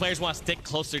 these players want to stick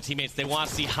close to their teammates. They want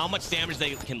to see how much damage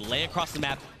they can lay across the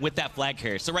map with that flag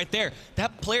carrier. So right there,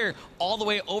 that player all the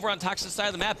way over on TOX's side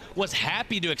of the map was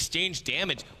happy to exchange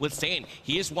damage with Sane.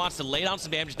 He just wants to lay down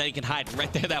some damage, then he can hide. And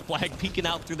right there, that flag peeking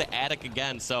out through the attic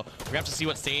again. So we have to see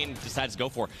what Sane decides to go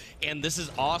for. And this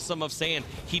is awesome of Sane.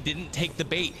 He didn't take the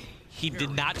bait. He did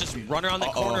not just run around the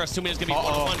corner assuming it was going to be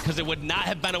one-on-one, because it would not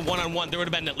have been a one-on-one. There would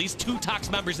have been at least 2 TOX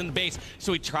members in the base.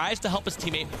 So he tries to help his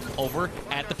teammate over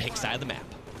at the pink side of the map.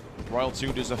 Royal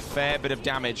 2 does a fair bit of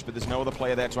damage, but there's no other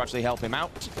player there to actually help him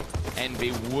out.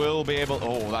 EnVy will be able...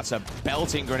 Oh, that's a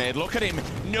belting grenade. Look at him.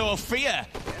 No fear.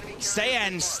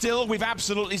 Sayan still with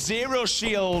absolutely 0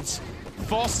 shields.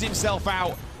 Forces himself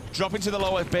out. Dropping to the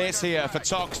lower base here for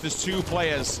TOX. There's 2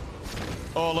 players.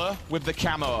 Ola with the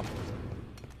camo.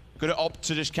 Gonna opt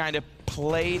to just kind of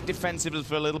play defensively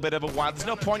for a little bit of a while. There's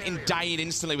no point in dying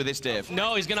instantly with this, Dave.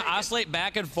 No, he's gonna oscillate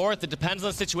back and forth. It depends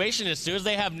on the situation. As soon as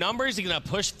they have numbers, he's gonna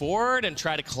push forward and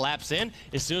try to collapse in.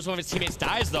 As soon as one of his teammates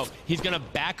dies, though, he's gonna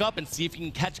back up and see if he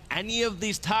can catch any of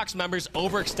these TOX members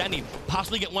overextending,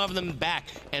 possibly get one of them back.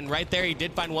 And right there, he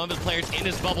did find one of his players in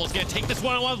his bubble. He's gonna take this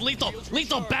one-on-one with Lethal.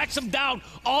 Lethal backs him down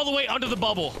all the way under the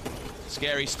bubble.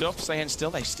 Scary stuff. Sayan's still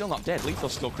there. He's still not dead.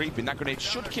 Lethal's still creeping. That grenade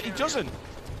should kill. He doesn't.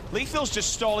 Lethal's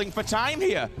just stalling for time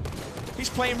here. He's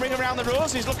playing Ring Around the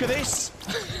Roses. Look at this.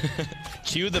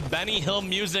 Cue the Benny Hill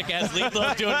music as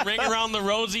Lethal's doing Ring Around the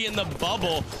Rosie in the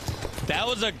bubble. That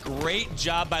was a great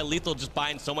job by Lethal, just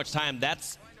buying so much time.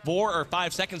 That's 4 or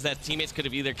 5 seconds that teammates could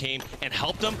have either came and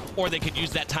helped them, or they could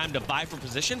use that time to buy for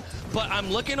position. But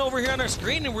I'm looking over here on our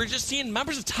screen, and we're just seeing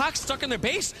members of TOX stuck in their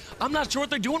base. I'm not sure what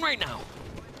they're doing right now.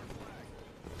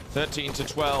 13 to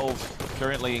 12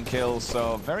 currently in kills,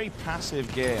 so very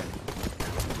passive game.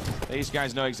 These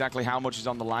guys know exactly how much is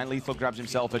on the line. Lethal grabs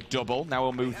himself a double. Now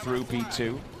we'll move through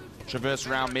P2. Traverse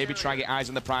around, maybe try and get eyes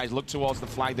on the prize. Look towards the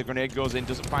flag. The grenade goes in,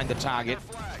 doesn't find the target.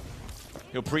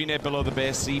 He'll pre-nade below the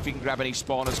base, see if he can grab any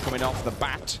spawners coming off the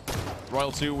bat.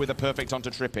 Royal 2 with a perfect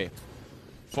onto Trippy.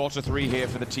 4 to 3 here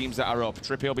for the teams that are up.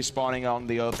 Trippy will be spawning on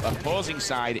the opposing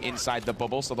side inside the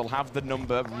bubble, so they'll have the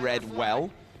number read well.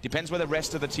 Depends where the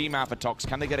rest of the team are for TOX.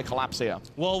 Can they get a collapse here?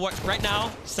 Well, right now,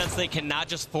 since they cannot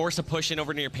just force a push in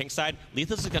over near pink side,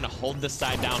 Lethal's is going to hold this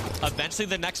side down. Eventually,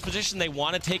 the next position they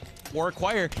want to take or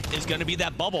acquire is going to be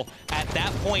that bubble. At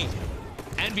that point,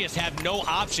 EnVy have no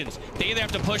options. They either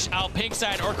have to push out pink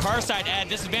side or car side at a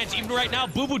disadvantage. Even right now,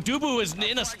 Boo Boo Doo is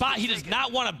in a spot he does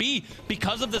not want to be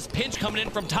because of this pinch coming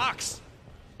in from TOX.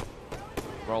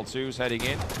 Roll 2's heading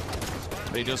in.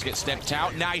 But he does get stepped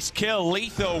out. Nice kill.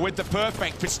 Lethal with the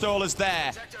perfect. Pistola's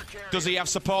there. Does he have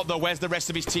support, though? Where's the rest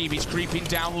of his team? He's creeping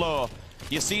down low.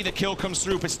 You see the kill comes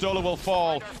through. Pistola will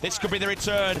fall. This could be the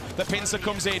return. The pincer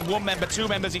comes in. 1 member, 2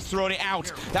 members. He's thrown it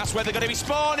out. That's where they're going to be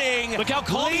spawning. Look how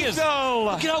calm he is.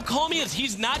 Look at how calm he is.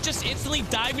 He's not just instantly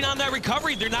diving on that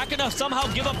recovery. They're not going to somehow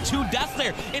give up 2 deaths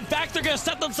there. In fact, they're going to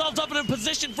set themselves up in a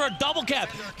position for a double cap.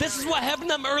 This is what happened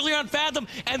to them earlier on Fathom,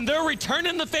 and they're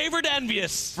returning the favor to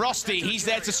EnVy. Frosty, he's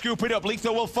there to scoop it up.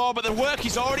 Lethal will fall, but the work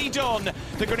is already done.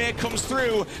 The grenade comes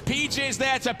through. PJ's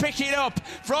there to pick it up.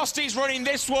 Frosty's running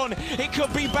this one. It could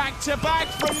be back to back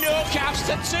from no caps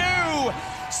to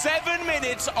 2. 7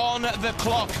 minutes on the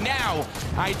clock. Now,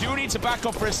 I do need to back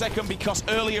up for a second because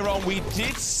earlier on we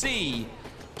did see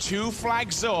 2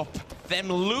 flags up, them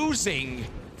losing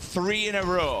 3 in a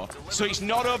row. So it's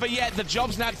not over yet, the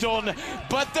job's not done,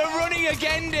 but they're running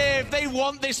again, Dave. They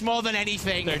want this more than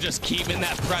anything. They're just keeping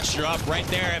that pressure up right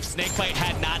there. If Snakebite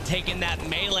had not taken that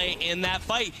melee in that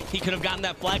fight, he could have gotten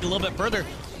that flag a little bit further.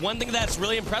 One thing that's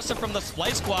really impressive from the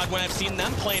Splice Squad when I've seen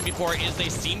them playing before is they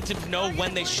seem to know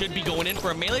when they should be going in for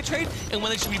a melee trade and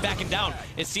when they should be backing down.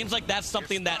 It seems like that's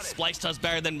something that Splice does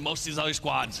better than most of these other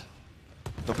squads.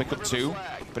 They'll pick up 2,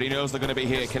 but he knows they're going to be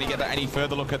here. Can he get that any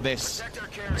further? Look at this.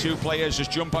 2 players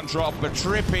just jump on drop, but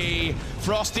Trippy,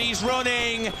 Frosty's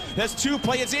running. There's 2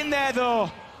 players in there,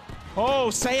 though. Oh,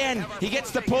 Sayen, he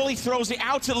gets the pull, he throws it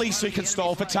out at least so he can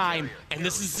stall for time. And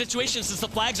this is a situation, since the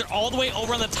flags are all the way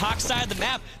over on the TOX side of the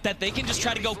map, that they can just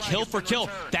try to go kill for kill.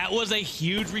 That was a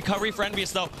huge recovery for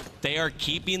EnVy, though. They are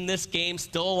keeping this game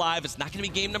still alive. It's not going to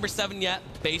be game number 7 yet,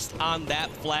 based on that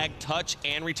flag touch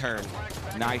and return.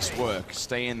 Nice work.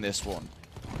 Stay in this one.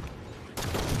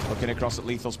 Looking across at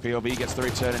Lethal's POV, gets the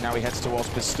return, and now he heads towards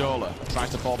Pistola.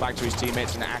 Tries to fall back to his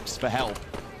teammates and asks for help.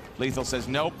 Lethal says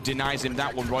nope, denies him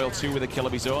that one. Royal 2 with a kill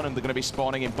of his own, and they're going to be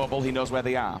spawning in bubble. He knows where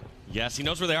they are. Yes, he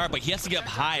knows where they are, but he has to get up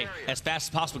high as fast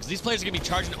as possible because these players are going to be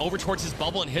charging over towards his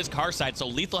bubble and his car side, so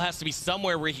Lethal has to be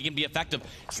somewhere where he can be effective.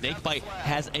 Snakebite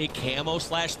has a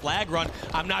camo/flag run.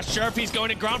 I'm not sure if he's going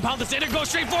to ground pound this in or go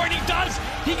straight for it. He does!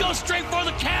 He goes straight for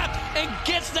the cap and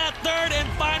gets that 3rd and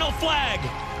final flag.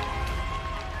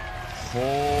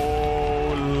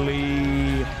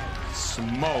 Holy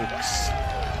smokes.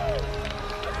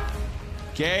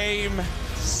 Game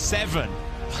 7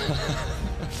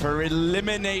 for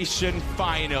Elimination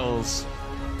Finals.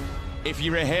 If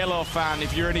you're a Halo fan,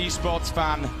 if you're an esports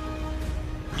fan,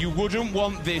 you wouldn't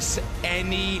want this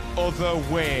any other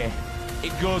way.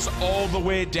 It goes all the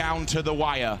way down to the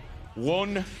wire.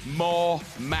 One more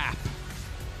map.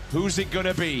 Who's it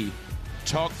gonna be?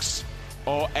 TOX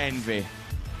or EnVy?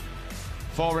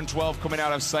 4 and 12 coming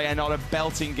out of Sayen, not a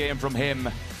belting game from him.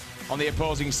 On the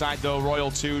opposing side, though, Royal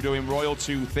 2 doing Royal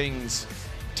 2 things.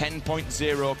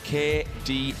 10.0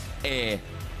 KDA.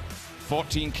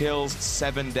 14 kills,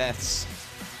 7 deaths.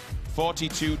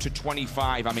 42 to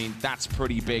 25. I mean, that's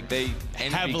pretty big. They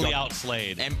heavily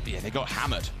outslayed. Yeah, they got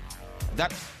hammered.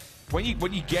 That when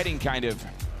you're getting kind of,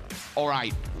 all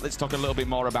right, let's talk a little bit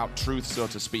more about truth, so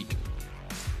to speak.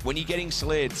 When you're getting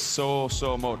slayed so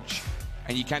much,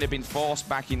 and you kind of been forced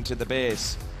back into the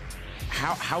base,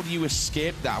 how do you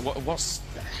escape that?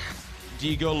 Do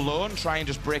you go lone, try and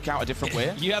just break out a different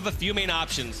way? You have a few main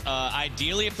options.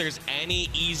 Ideally, if there's any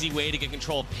easy way to get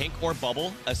control of pink or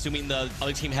bubble, assuming the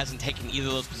other team hasn't taken either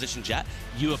of those positions yet,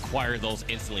 you acquire those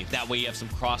instantly. That way you have some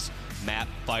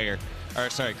crossfire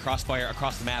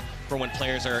across the map for when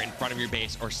players are in front of your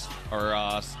base or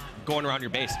going around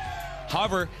your base.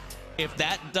 However, if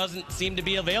that doesn't seem to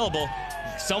be available,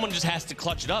 someone just has to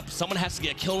clutch it up. Someone has to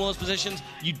get a kill in those positions.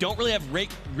 You don't really have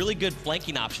really good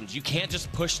flanking options. You can't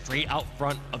just push straight out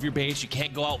front of your base. You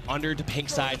can't go out under to pink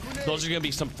side. Those are going to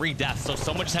be some free deaths. So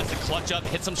someone just has to clutch up,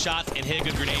 hit some shots, and hit a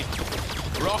good grenade.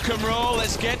 Rock and roll.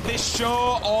 Let's get this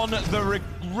show on the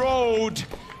road.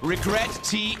 Regret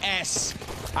TS.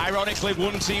 Ironically,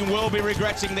 one team will be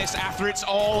regretting this after it's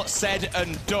all said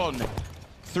and done.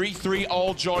 3-3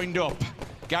 all joined up.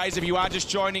 Guys, if you are just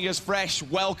joining us fresh,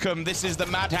 welcome. This is the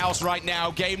Madhouse right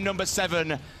now. Game number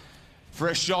 7 for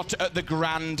a shot at the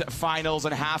grand finals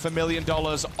and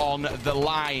 $500,000 on the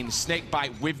line.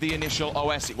 Snakebite with the initial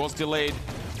OS. It was delayed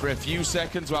for a few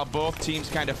seconds while both teams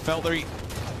kind of felt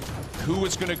who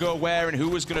was going to go where and who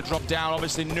was going to drop down.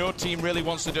 Obviously, no team really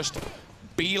wants to just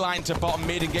beeline to bottom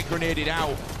mid and get grenaded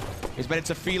out. It's better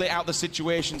to feel it out the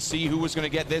situation, see who was going to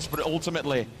get this, but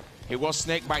ultimately, it was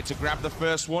Snakebite to grab the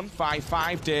first one.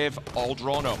 5-5, Dave, all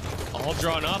drawn up. All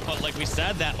drawn up, but like we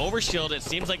said, that overshield, it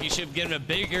seems like you should have given a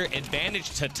bigger advantage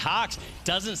to TOX.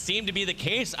 Doesn't seem to be the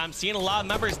case. I'm seeing a lot of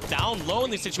members down low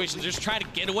in these situations, just trying to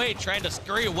get away, trying to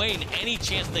scurry away in any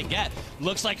chance they get.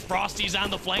 Looks like Frosty's on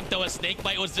the flank, though, as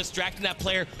Snakebite was distracting that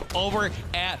player over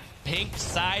at pink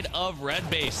side of red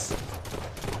base.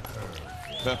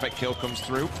 Perfect kill comes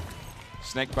through.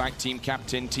 Snakebite, team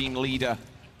captain, team leader.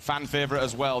 Fan favorite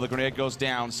as well. The grenade goes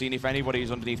down, seeing if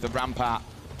anybody's underneath the rampart.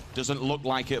 Doesn't look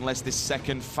like it unless this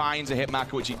second finds a hit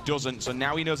marker, which he doesn't. So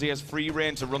now he knows he has free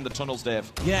reign to run the tunnels,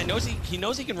 Dave. Yeah, he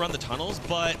knows he can run the tunnels,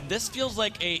 but this feels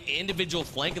like a individual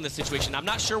flank in this situation. I'm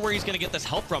not sure where he's going to get this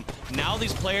help from. Now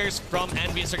these players from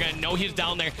EnVy are going to know he's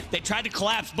down there. They tried to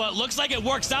collapse, but it looks like it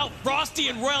works out. Frosty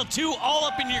and Royal 2 all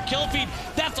up in your kill feed.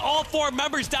 That's all 4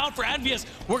 members down for EnVy.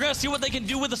 We're going to see what they can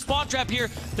do with the spawn trap here.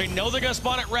 They know they're going to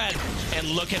spawn at red, and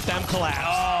look at them collapse.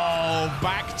 Oh,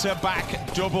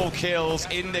 back-to-back double kills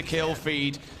in the kill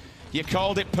feed. You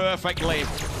called it perfectly.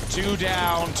 2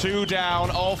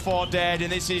 down, all 4 dead,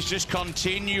 and this is just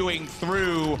continuing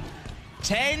through.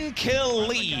 10-kill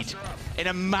lead in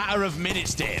a matter of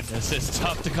minutes, Dave. This is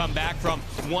tough to come back from.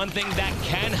 One thing that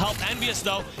can help EnVy,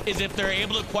 though, is if they're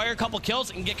able to acquire a couple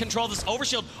kills and get control of this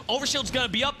overshield. Overshield's gonna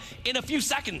be up in a few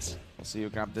seconds. We'll see who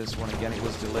grabbed this one again. It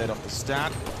was delayed off the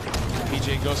start.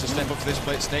 PJ goes to step up for this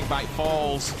plate. Snakebite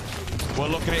falls. We're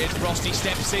looking at it. Frosty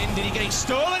steps in. Did he get it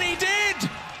stolen? He did!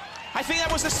 I think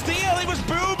that was the steal. It was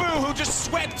Boo Boo who just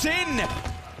swept in.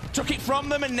 Took it from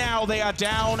them, and now they are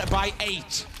down by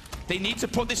 8. They need to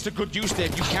put this to good use,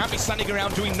 Dave. You can't be standing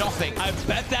around doing nothing. I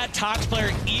bet that TOX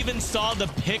player even saw the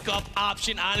pickup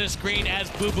option on his screen as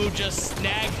Boo just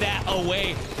snagged that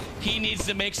away. He needs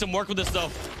to make some work with this, though.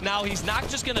 Now, he's not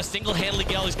just going to single-handedly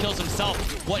get all these kills himself.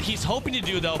 What he's hoping to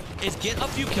do, though, is get a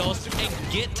few kills and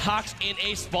get TOX in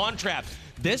a spawn trap.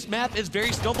 This map is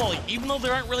very snowballing. Even though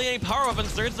there aren't really any power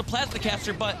weapons, there is the plasma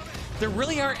caster, but there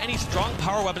really aren't any strong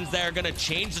power weapons that are going to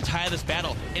change the tide of this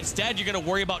battle. Instead, you're going to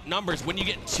worry about numbers. When you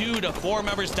get 2 to 4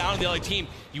 members down on the other team,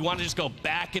 you want to just go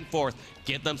back and forth.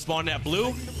 Get them spawning at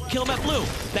blue, kill them at blue.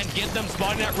 Then get them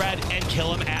spawning at red and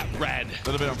kill them at red. A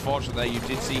little bit unfortunate there. You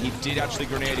did see he did actually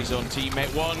grenade his own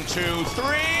teammate. 1, 2,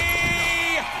 3!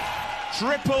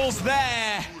 Triples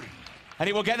there. And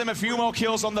he will get them a few more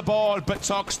kills on the board, but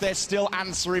TOX, they're still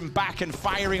answering back and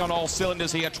firing on all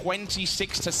cylinders here,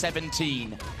 26 to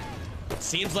 17.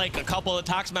 Seems like a couple of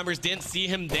TOX members didn't see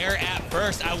him there at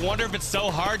first. I wonder if it's so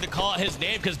hard to call out his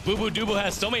name because Boo Boo Doo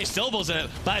has so many syllables in it.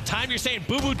 By the time you're saying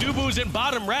Boo Boo Doo's in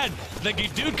bottom red, the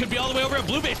dude could be all the way over at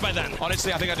blue base by then.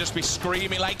 Honestly, I think I'd just be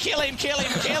screaming like, kill him, kill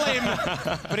him, kill him.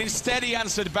 But instead he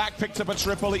answered back, picked up a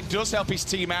triple. It does help his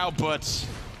team out, but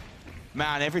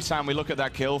man, every time we look at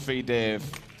that kill feed, Dave,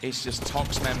 it's just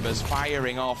TOX members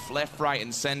firing off left, right,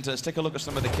 and center. Let's take a look at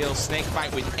some of the kills.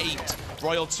 Snakebite with 8,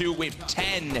 Royal 2 with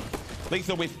 10,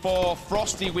 Lethal with 4,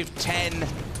 Frosty with 10.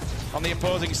 On the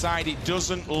opposing side, it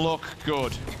doesn't look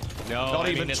good. No, Not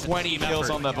even 20 kills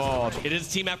on the board. It is a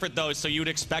team effort, though, so you would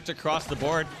expect across the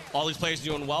board all these players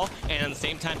doing well, and at the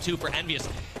same time, too, for EnVyUs,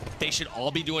 they should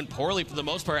all be doing poorly for the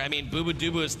most part. I mean, Boo Boo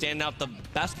Doo is standing out the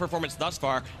best performance thus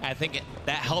far. I think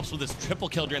that helps with his triple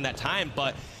kill during that time,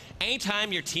 but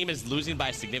anytime your team is losing by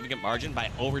a significant margin, by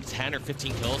over 10 or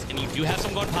 15 kills, and you do have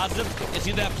someone going positive, it's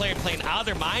either that player playing out of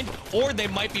their mind, or they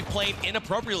might be playing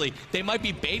inappropriately. They might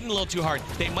be baiting a little too hard.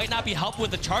 They might not be helping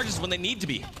with the charges when they need to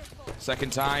be.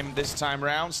 Second time, this time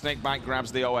round, Snakebite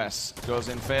grabs the OS. Goes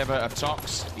in favor of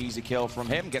TOX. Easy kill from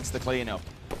him, gets the cleanup.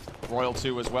 Royal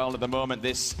 2 as well. At the moment,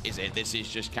 this is it. This is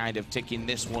just kind of ticking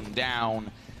this one down.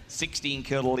 16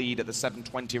 kill lead at the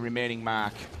 7:20 remaining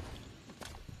mark.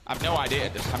 I've no idea.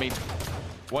 I mean,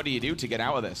 what do you do to get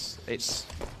out of this? It's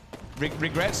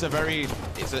Regret's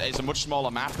it's a much smaller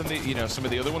map than some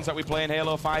of the other ones that we play in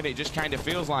Halo 5. It just kind of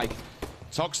feels like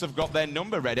TOX have got their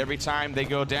number read every time they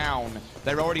go down.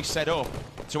 They're already set up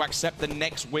to accept the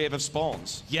next wave of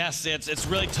spawns. Yes, it's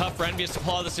really tough for EnVyUs to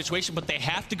pull out of the situation, but they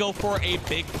have to go for a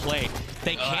big play.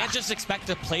 They can't just expect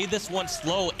to play this one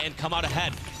slow and come out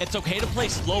ahead. It's okay to play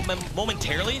slow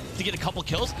momentarily to get a couple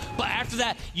kills, but after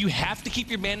that, you have to keep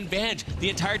your man advantage the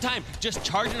entire time, just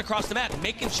charging across the map,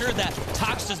 making sure that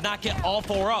TOX does not get all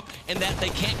 4 up and that they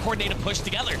can't coordinate a push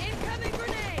together.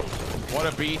 What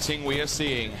a beating we are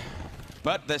seeing.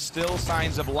 But there's still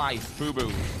signs of life. Boo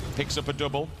Boo picks up a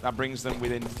double. That brings them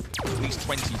within at least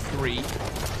 23.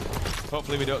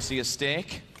 Hopefully we don't see a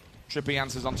stake. Trippy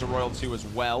answers onto Royal 2 as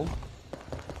well.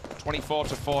 24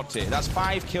 to 40. That's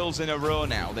 5 kills in a row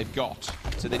now they've got.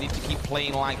 So they need to keep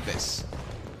playing like this.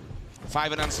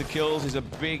 5 unanswered kills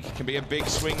can be a big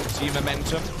swing to your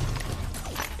momentum.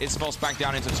 It's forced back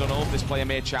down into tunnel. This player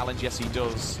may challenge. Yes, he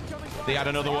does. They had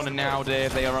another one, and now,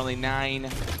 Dave, they are only 9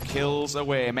 kills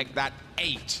away. Make that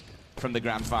 8 from the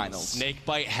grand finals.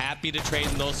 Snakebite happy to trade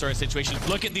in those sort of situations.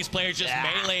 Look at these players just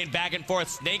meleeing back and forth.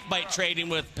 Snakebite trading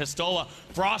with Pistola.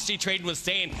 Frosty trading with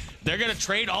Stain. They're going to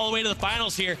trade all the way to the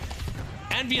finals here.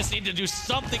 EnVyUs need to do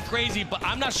something crazy, but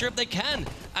I'm not sure if they can.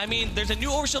 I mean, there's a new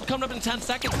overshield coming up in 10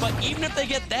 seconds, but even if they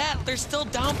get that, they're still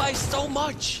down by so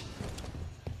much.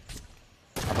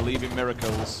 I believe in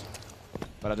miracles.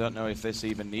 But I don't know if this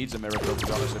even needs a miracle, to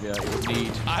be honest with you. It would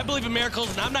need... I believe in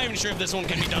miracles, and I'm not even sure if this one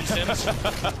can be done, Sims.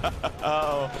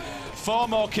 Oh. 4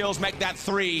 more kills make that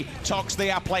 3. TOX,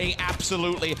 they are playing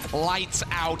absolutely lights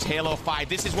out Halo 5.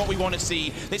 This is what we want to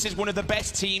see. This is one of the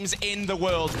best teams in the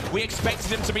world. We expected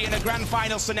them to be in a grand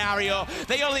final scenario.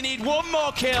 They only need 1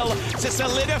 more kill to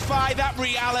solidify that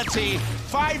reality.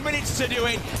 5 minutes to do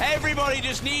it. Everybody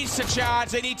just needs to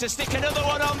charge. They need to stick another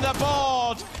one on the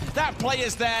board. That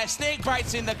player's there.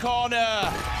 Snakebite's in the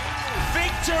corner.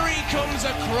 Victory comes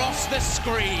across the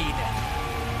screen.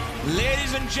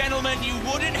 Ladies and gentlemen, you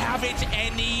wouldn't have it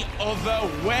any other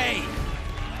way.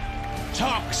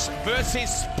 TOX versus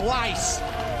Splice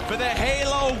for the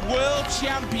Halo World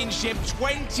Championship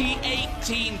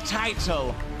 2018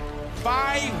 title.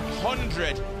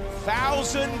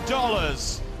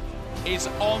 $500,000 is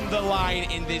on the line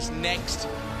in this next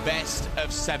best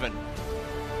of 7.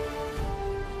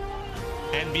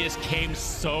 EnVyUs came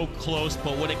so close,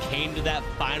 but when it came to that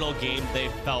final game, they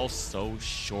fell so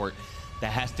short.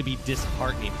 That has to be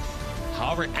disheartening.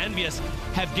 However, EnVy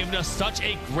have given us such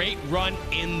a great run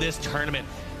in this tournament.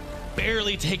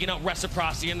 Barely taking out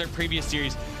Reciprocity in their previous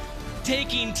series.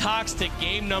 Taking TOX to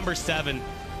game number 7.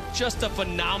 Just a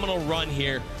phenomenal run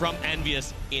here from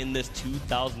EnVy in this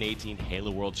 2018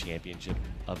 Halo World Championship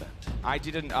event. I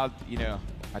didn't, you know,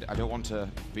 I don't want to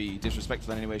be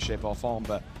disrespectful in any way, shape, or form,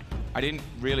 but I didn't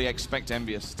really expect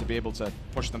EnVy to be able to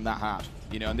push them that hard.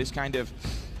 You know, and this kind of,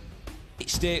 it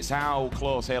states how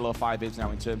close Halo 5 is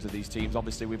now in terms of these teams.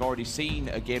 Obviously, we've already seen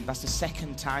a game, that's the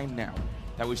second time now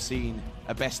that we've seen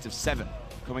a best of 7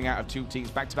 coming out of 2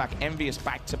 teams back-to-back. EnVy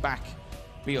back-to-back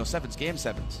BO7s, Game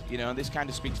 7s. You know, and this kind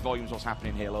of speaks volumes what's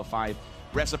happening in Halo 5.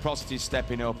 Reciprocity is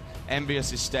stepping up, EnVy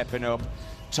is stepping up.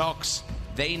 TOX,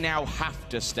 they now have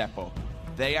to step up.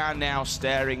 They are now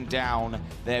staring down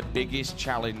their biggest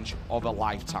challenge of a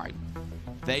lifetime.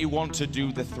 They want to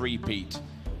do the three-peat.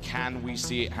 Can we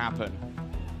see it happen?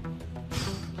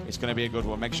 It's going to be a good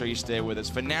one. Make sure you stay with us.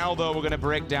 For now, though, we're going to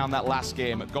break down that last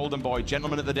game. Golden Boy,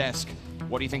 gentlemen at the desk,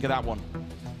 what do you think of that one?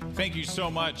 Thank you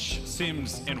so much,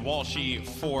 Sims and Walshy,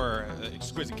 for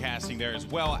exquisite casting there, as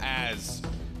well as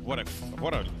what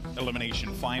a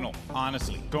elimination final,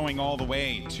 honestly. Going all the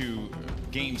way to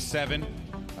Game 7,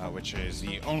 which is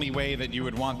the only way that you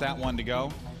would want that one to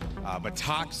go. But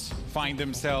TOX find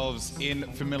themselves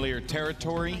in familiar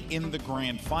territory in the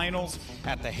grand finals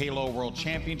at the Halo World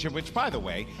Championship, which, by the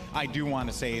way, I do want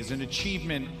to say is an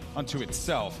achievement unto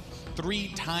itself. 3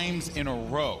 times in a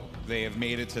row they have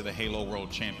made it to the Halo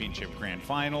World Championship grand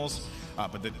finals,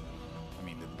 but the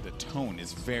tone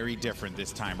is very different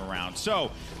this time around.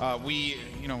 So we,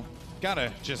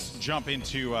 gotta just jump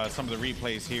into some of the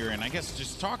replays here, and I guess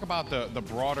just talk about the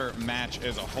broader match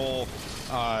as a whole.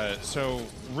 So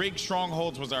Rig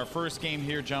Strongholds was our first game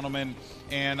here, gentlemen,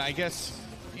 and I guess,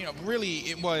 really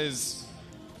it was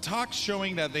TOX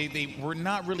showing that they were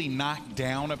not really knocked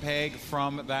down a peg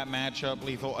from that matchup,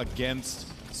 Lethal, against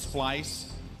Splice.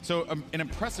 So an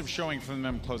impressive showing from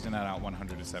them, closing that out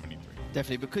 100-73.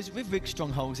 Definitely, because with Rig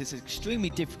Strongholds, it's an extremely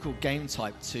difficult game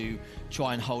type to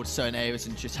try and hold certain areas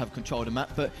and just have control of the map,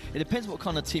 but it depends what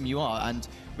kind of team you are. And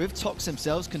with TOX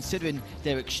themselves, considering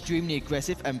they're extremely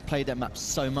aggressive and play their map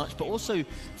so much, but also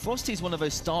Frosty is one of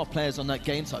those star players on that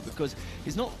game type, because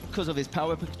it's not because of his power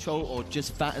weapon control or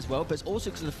just that as well, but it's also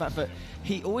because of the fact that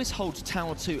he always holds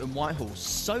Tower 2 and Whitehall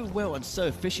so well and so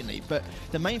efficiently. But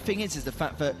the main thing is the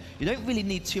fact that you don't really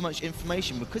need too much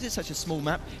information, because it's such a small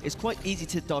map. It's quite easy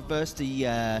to diverse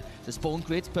the spawn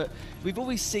grids, but we've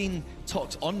always seen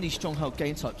TOX on these stronghold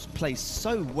game types play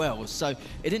so well, so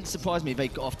it didn't surprise me they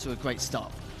got off to a great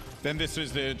start. Then this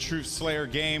was the Truth Slayer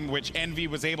game, which EnVy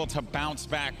was able to bounce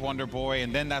back, Wonder Boy,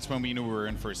 and then that's when we knew we were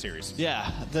in for a series. Yeah,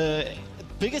 the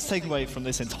biggest takeaway from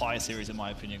this entire series, in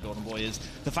my opinion, Golden Boy, is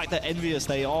the fact that EnVy,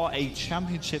 they are a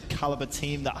championship caliber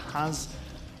team that has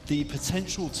the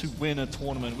potential to win a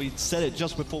tournament. We said it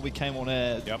just before we came on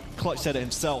air. Yep. Clutch said it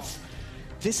himself.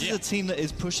 This is a team that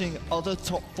is pushing other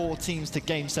top 4 teams to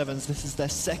Game 7s. This is their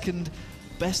second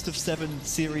best of 7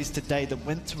 series today that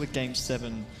went to a Game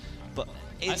 7. But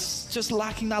it's just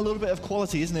lacking that little bit of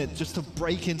quality, isn't it? Just to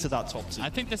break into that top 2. I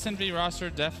think this EnVy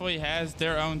roster definitely has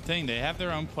their own thing. They have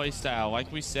their own play style.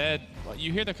 Like we said,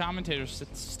 you hear the commentators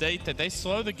state that they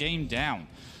slow the game down.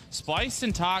 Splice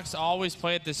and TOX always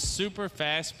play at this super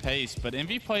fast pace, but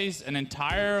EnVy plays an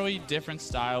entirely different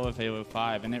style of Halo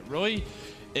 5, and it really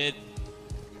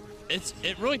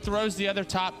throws the other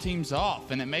top teams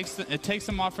off, and it takes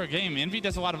them off their game. EnVy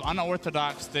does a lot of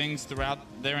unorthodox things throughout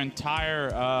their entire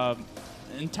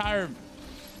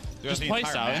just play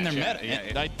style and their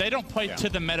meta. Like, they don't play to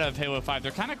the meta of Halo 5.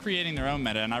 They're kind of creating their own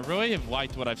meta, and I really have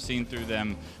liked what I've seen through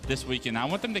them this weekend. I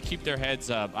want them to keep their heads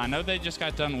up. I know they just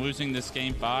got done losing this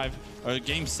Game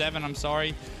 7, I'm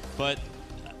sorry, but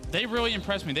they really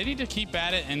impressed me. They need to keep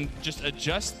at it and just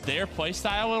adjust their play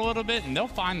style a little bit, and they'll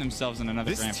find themselves in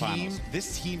another grand finals.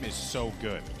 This team is so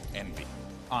good, EnVy.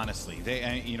 Honestly, they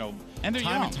and they're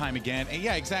time young. and time again. And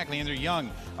yeah, exactly, and they're young.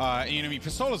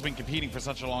 Pistola's been competing for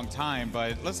such a long time,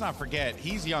 but let's not forget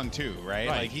he's young too, right?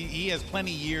 Like he has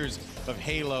plenty years of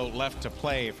Halo left to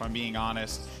play, if I'm being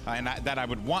honest, and that I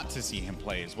would want to see him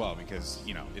play as well, because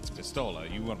it's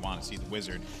Pistola. You would want to see the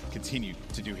Wizard continue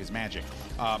to do his magic.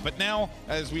 But now,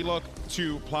 as we look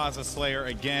to Plaza Slayer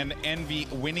again, EnVy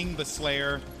winning the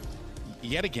Slayer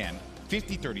yet again,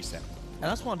 50-37. And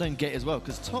that's what I don't get as well,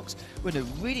 because TOX were in a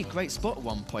really great spot at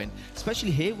one point,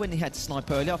 especially here when he had to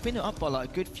snipe earlier. I think they're up by like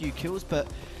a good few kills, but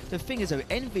the thing is though,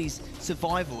 EnVy's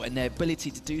survival and their ability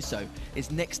to do so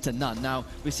is next to none. Now,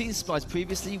 we've seen Splice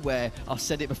previously where, I've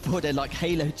said it before, they're like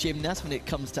Halo gymnasts when it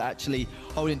comes to actually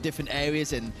holding different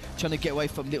areas and trying to get away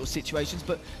from little situations,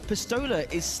 but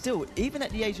Pistola is still, even at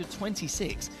the age of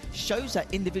 26, shows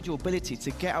that individual ability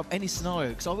to get out of any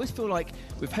scenario, because I always feel like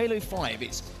with Halo 5,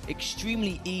 it's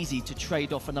extremely easy to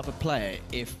trade off another player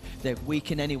if they're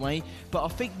weak in any way, but I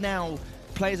think now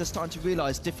players are starting to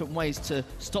realise different ways to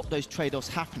stop those trade-offs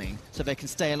happening so they can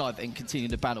stay alive and continue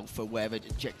the battle for wherever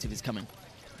objective is coming.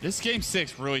 This game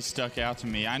 6 really stuck out to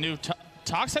me. I knew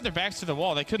TOX had their backs to the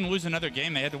wall. They couldn't lose another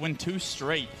game. They had to win 2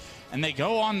 straight. And they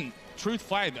go on Truth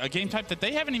Flag, a game type that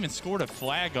they haven't even scored a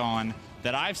flag on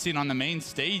that I've seen on the main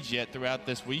stage yet throughout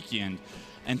this weekend.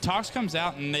 And TOX comes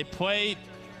out and they play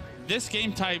this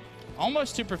game type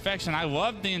almost to perfection. I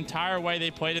loved the entire way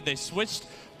they played it. They switched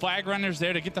flag runners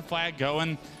there to get the flag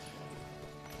going.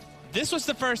 This was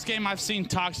the first game I've seen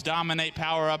TOX dominate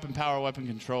power up and power weapon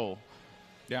control.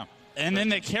 Yeah. And then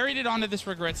they carried it onto this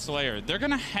Regret Slayer. They're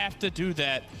going to have to do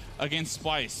that against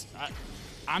Splice.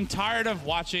 I'm tired of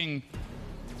watching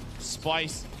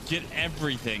Splice get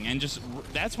everything, and just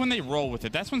that's when they roll with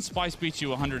it. That's when Splice beats you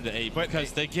 100-8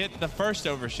 because they get the first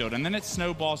overshield, and then it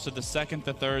snowballs to the second,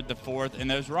 the third, the fourth, and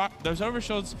those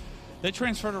overshields, they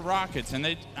transfer to rockets, and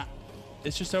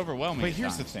it's just overwhelming. But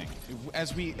here's the thing: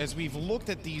 as we've looked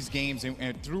at these games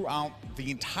and throughout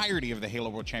the entirety of the Halo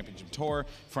World Championship Tour,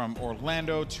 from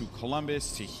Orlando to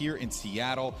Columbus to here in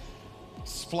Seattle,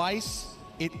 Splice,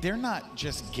 they're not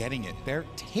just getting it; they're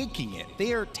taking it.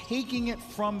 They are taking it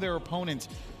from their opponents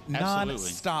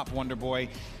non-stop. Wonder Boy.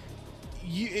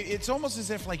 It's almost as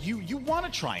if like you want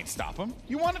to try and stop them.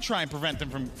 You want to try and prevent them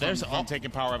from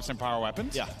taking power-ups and power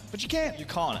weapons. Yeah, but you can't. You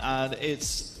can't, and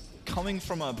it's coming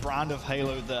from a brand of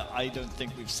Halo that I don't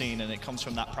think we've seen, and it comes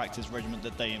from that practice regimen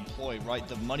that they employ, right?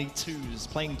 The money twos,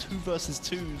 playing 2 versus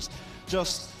 2s,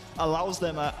 just allows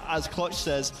them, as Clutch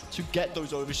says, to get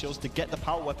those overshields, to get the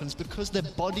power weapons, because they're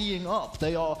bodying up.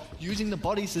 They are using the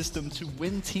body system to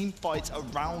win team fights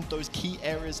around those key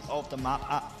areas of the map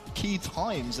at key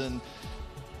times. And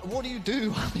what do you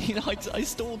do? I mean, I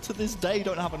still to this day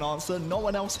don't have an answer. No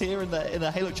one else here in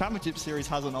the Halo Championship Series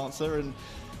has an answer, and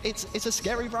it's a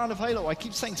scary brand of Halo. I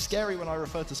keep saying scary when I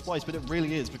refer to Splice, but it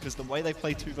really is, because the way they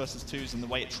play 2 versus 2s and the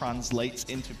way it translates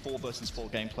into 4 versus 4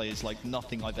 gameplay is like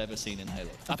nothing I've ever seen in Halo.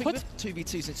 I think with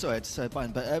 2v2s, sorry to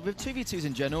bind, but with 2v2s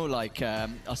in general, like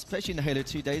especially in the Halo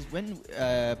 2 days, when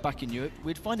back in Europe,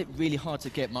 we'd find it really hard to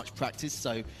get much practice.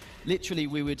 So literally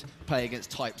we would play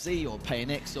against Type Z or Pay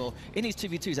X, or in these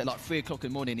 2v2s at like 3 o'clock in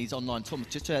the morning, these online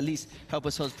tournaments, just to at least help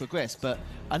us progress. But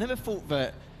I never thought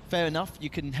that, fair enough, you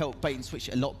can help bait and switch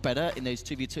a lot better in those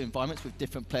 2v2 environments with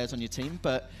different players on your team.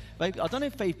 But maybe, I don't know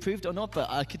if they've proved it or not, but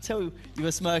I could tell you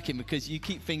were smirking because you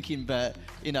keep thinking that,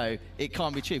 you know, it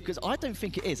can't be true. Because I don't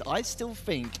think it is. I still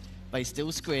think they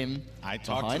still scrim I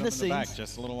talked to them in the back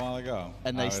just a little while ago.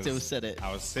 And they still said it.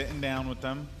 I was sitting down with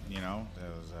them, you know,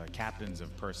 those captains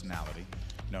of personality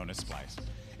known as Splice.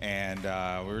 And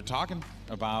we were talking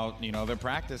about, you know, their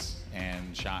practice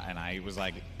and I was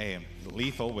like, hey,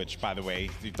 Lethal, which, by the way,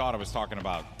 you thought I was talking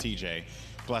about TJ,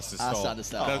 bless his soul.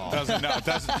 Doesn't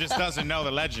know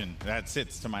the legend that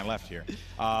sits to my left here.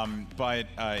 But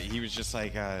he was just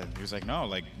like, no,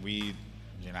 like you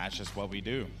know, that's just what we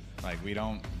do. Like we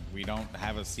don't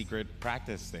have a secret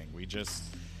practice thing. We just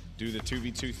do the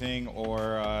 2v2 thing,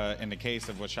 or in the case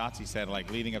of what Shotzi said,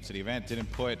 like leading up to the event,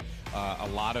 didn't put a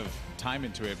lot of time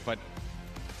into it. But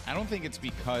I don't think it's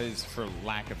because for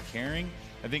lack of caring.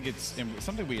 I think it's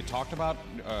something we had talked about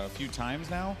a few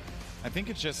times now. I think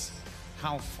it's just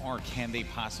how far can they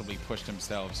possibly push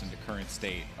themselves in the current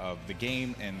state of the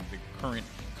game and the current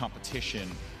competition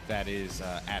that is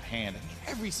at hand.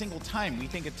 Every single time we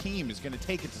think a team is going to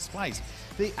take it to Splice,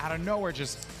 they out of nowhere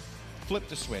just flip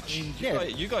the switch. I mean,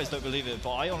 you guys don't believe it,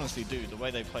 but I honestly do. The way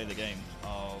they play the game,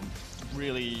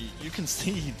 really, you can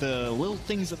see the little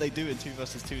things that they do in 2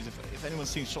 versus 2s. If anyone's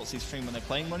seen Shotzi's stream when they're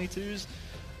playing Money 2s,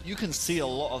 you can see a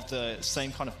lot of the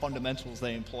same kind of fundamentals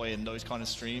they employ in those kind of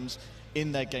streams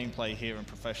in their gameplay here in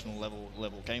professional level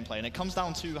gameplay. And it comes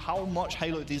down to how much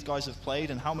Halo these guys have played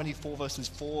and how many 4 versus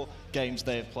 4 games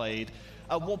they have played.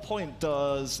 At what point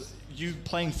does you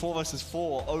playing 4 versus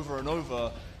 4 over and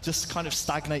over just kind of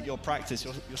stagnate your practice?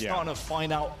 You're starting to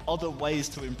find out other ways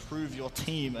to improve your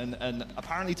team, and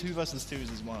apparently 2 versus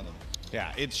 2s is one of them.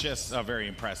 Yeah, it's just very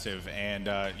impressive. And,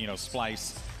 you know,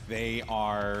 Splice, they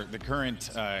are the current,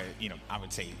 you know, I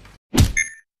would say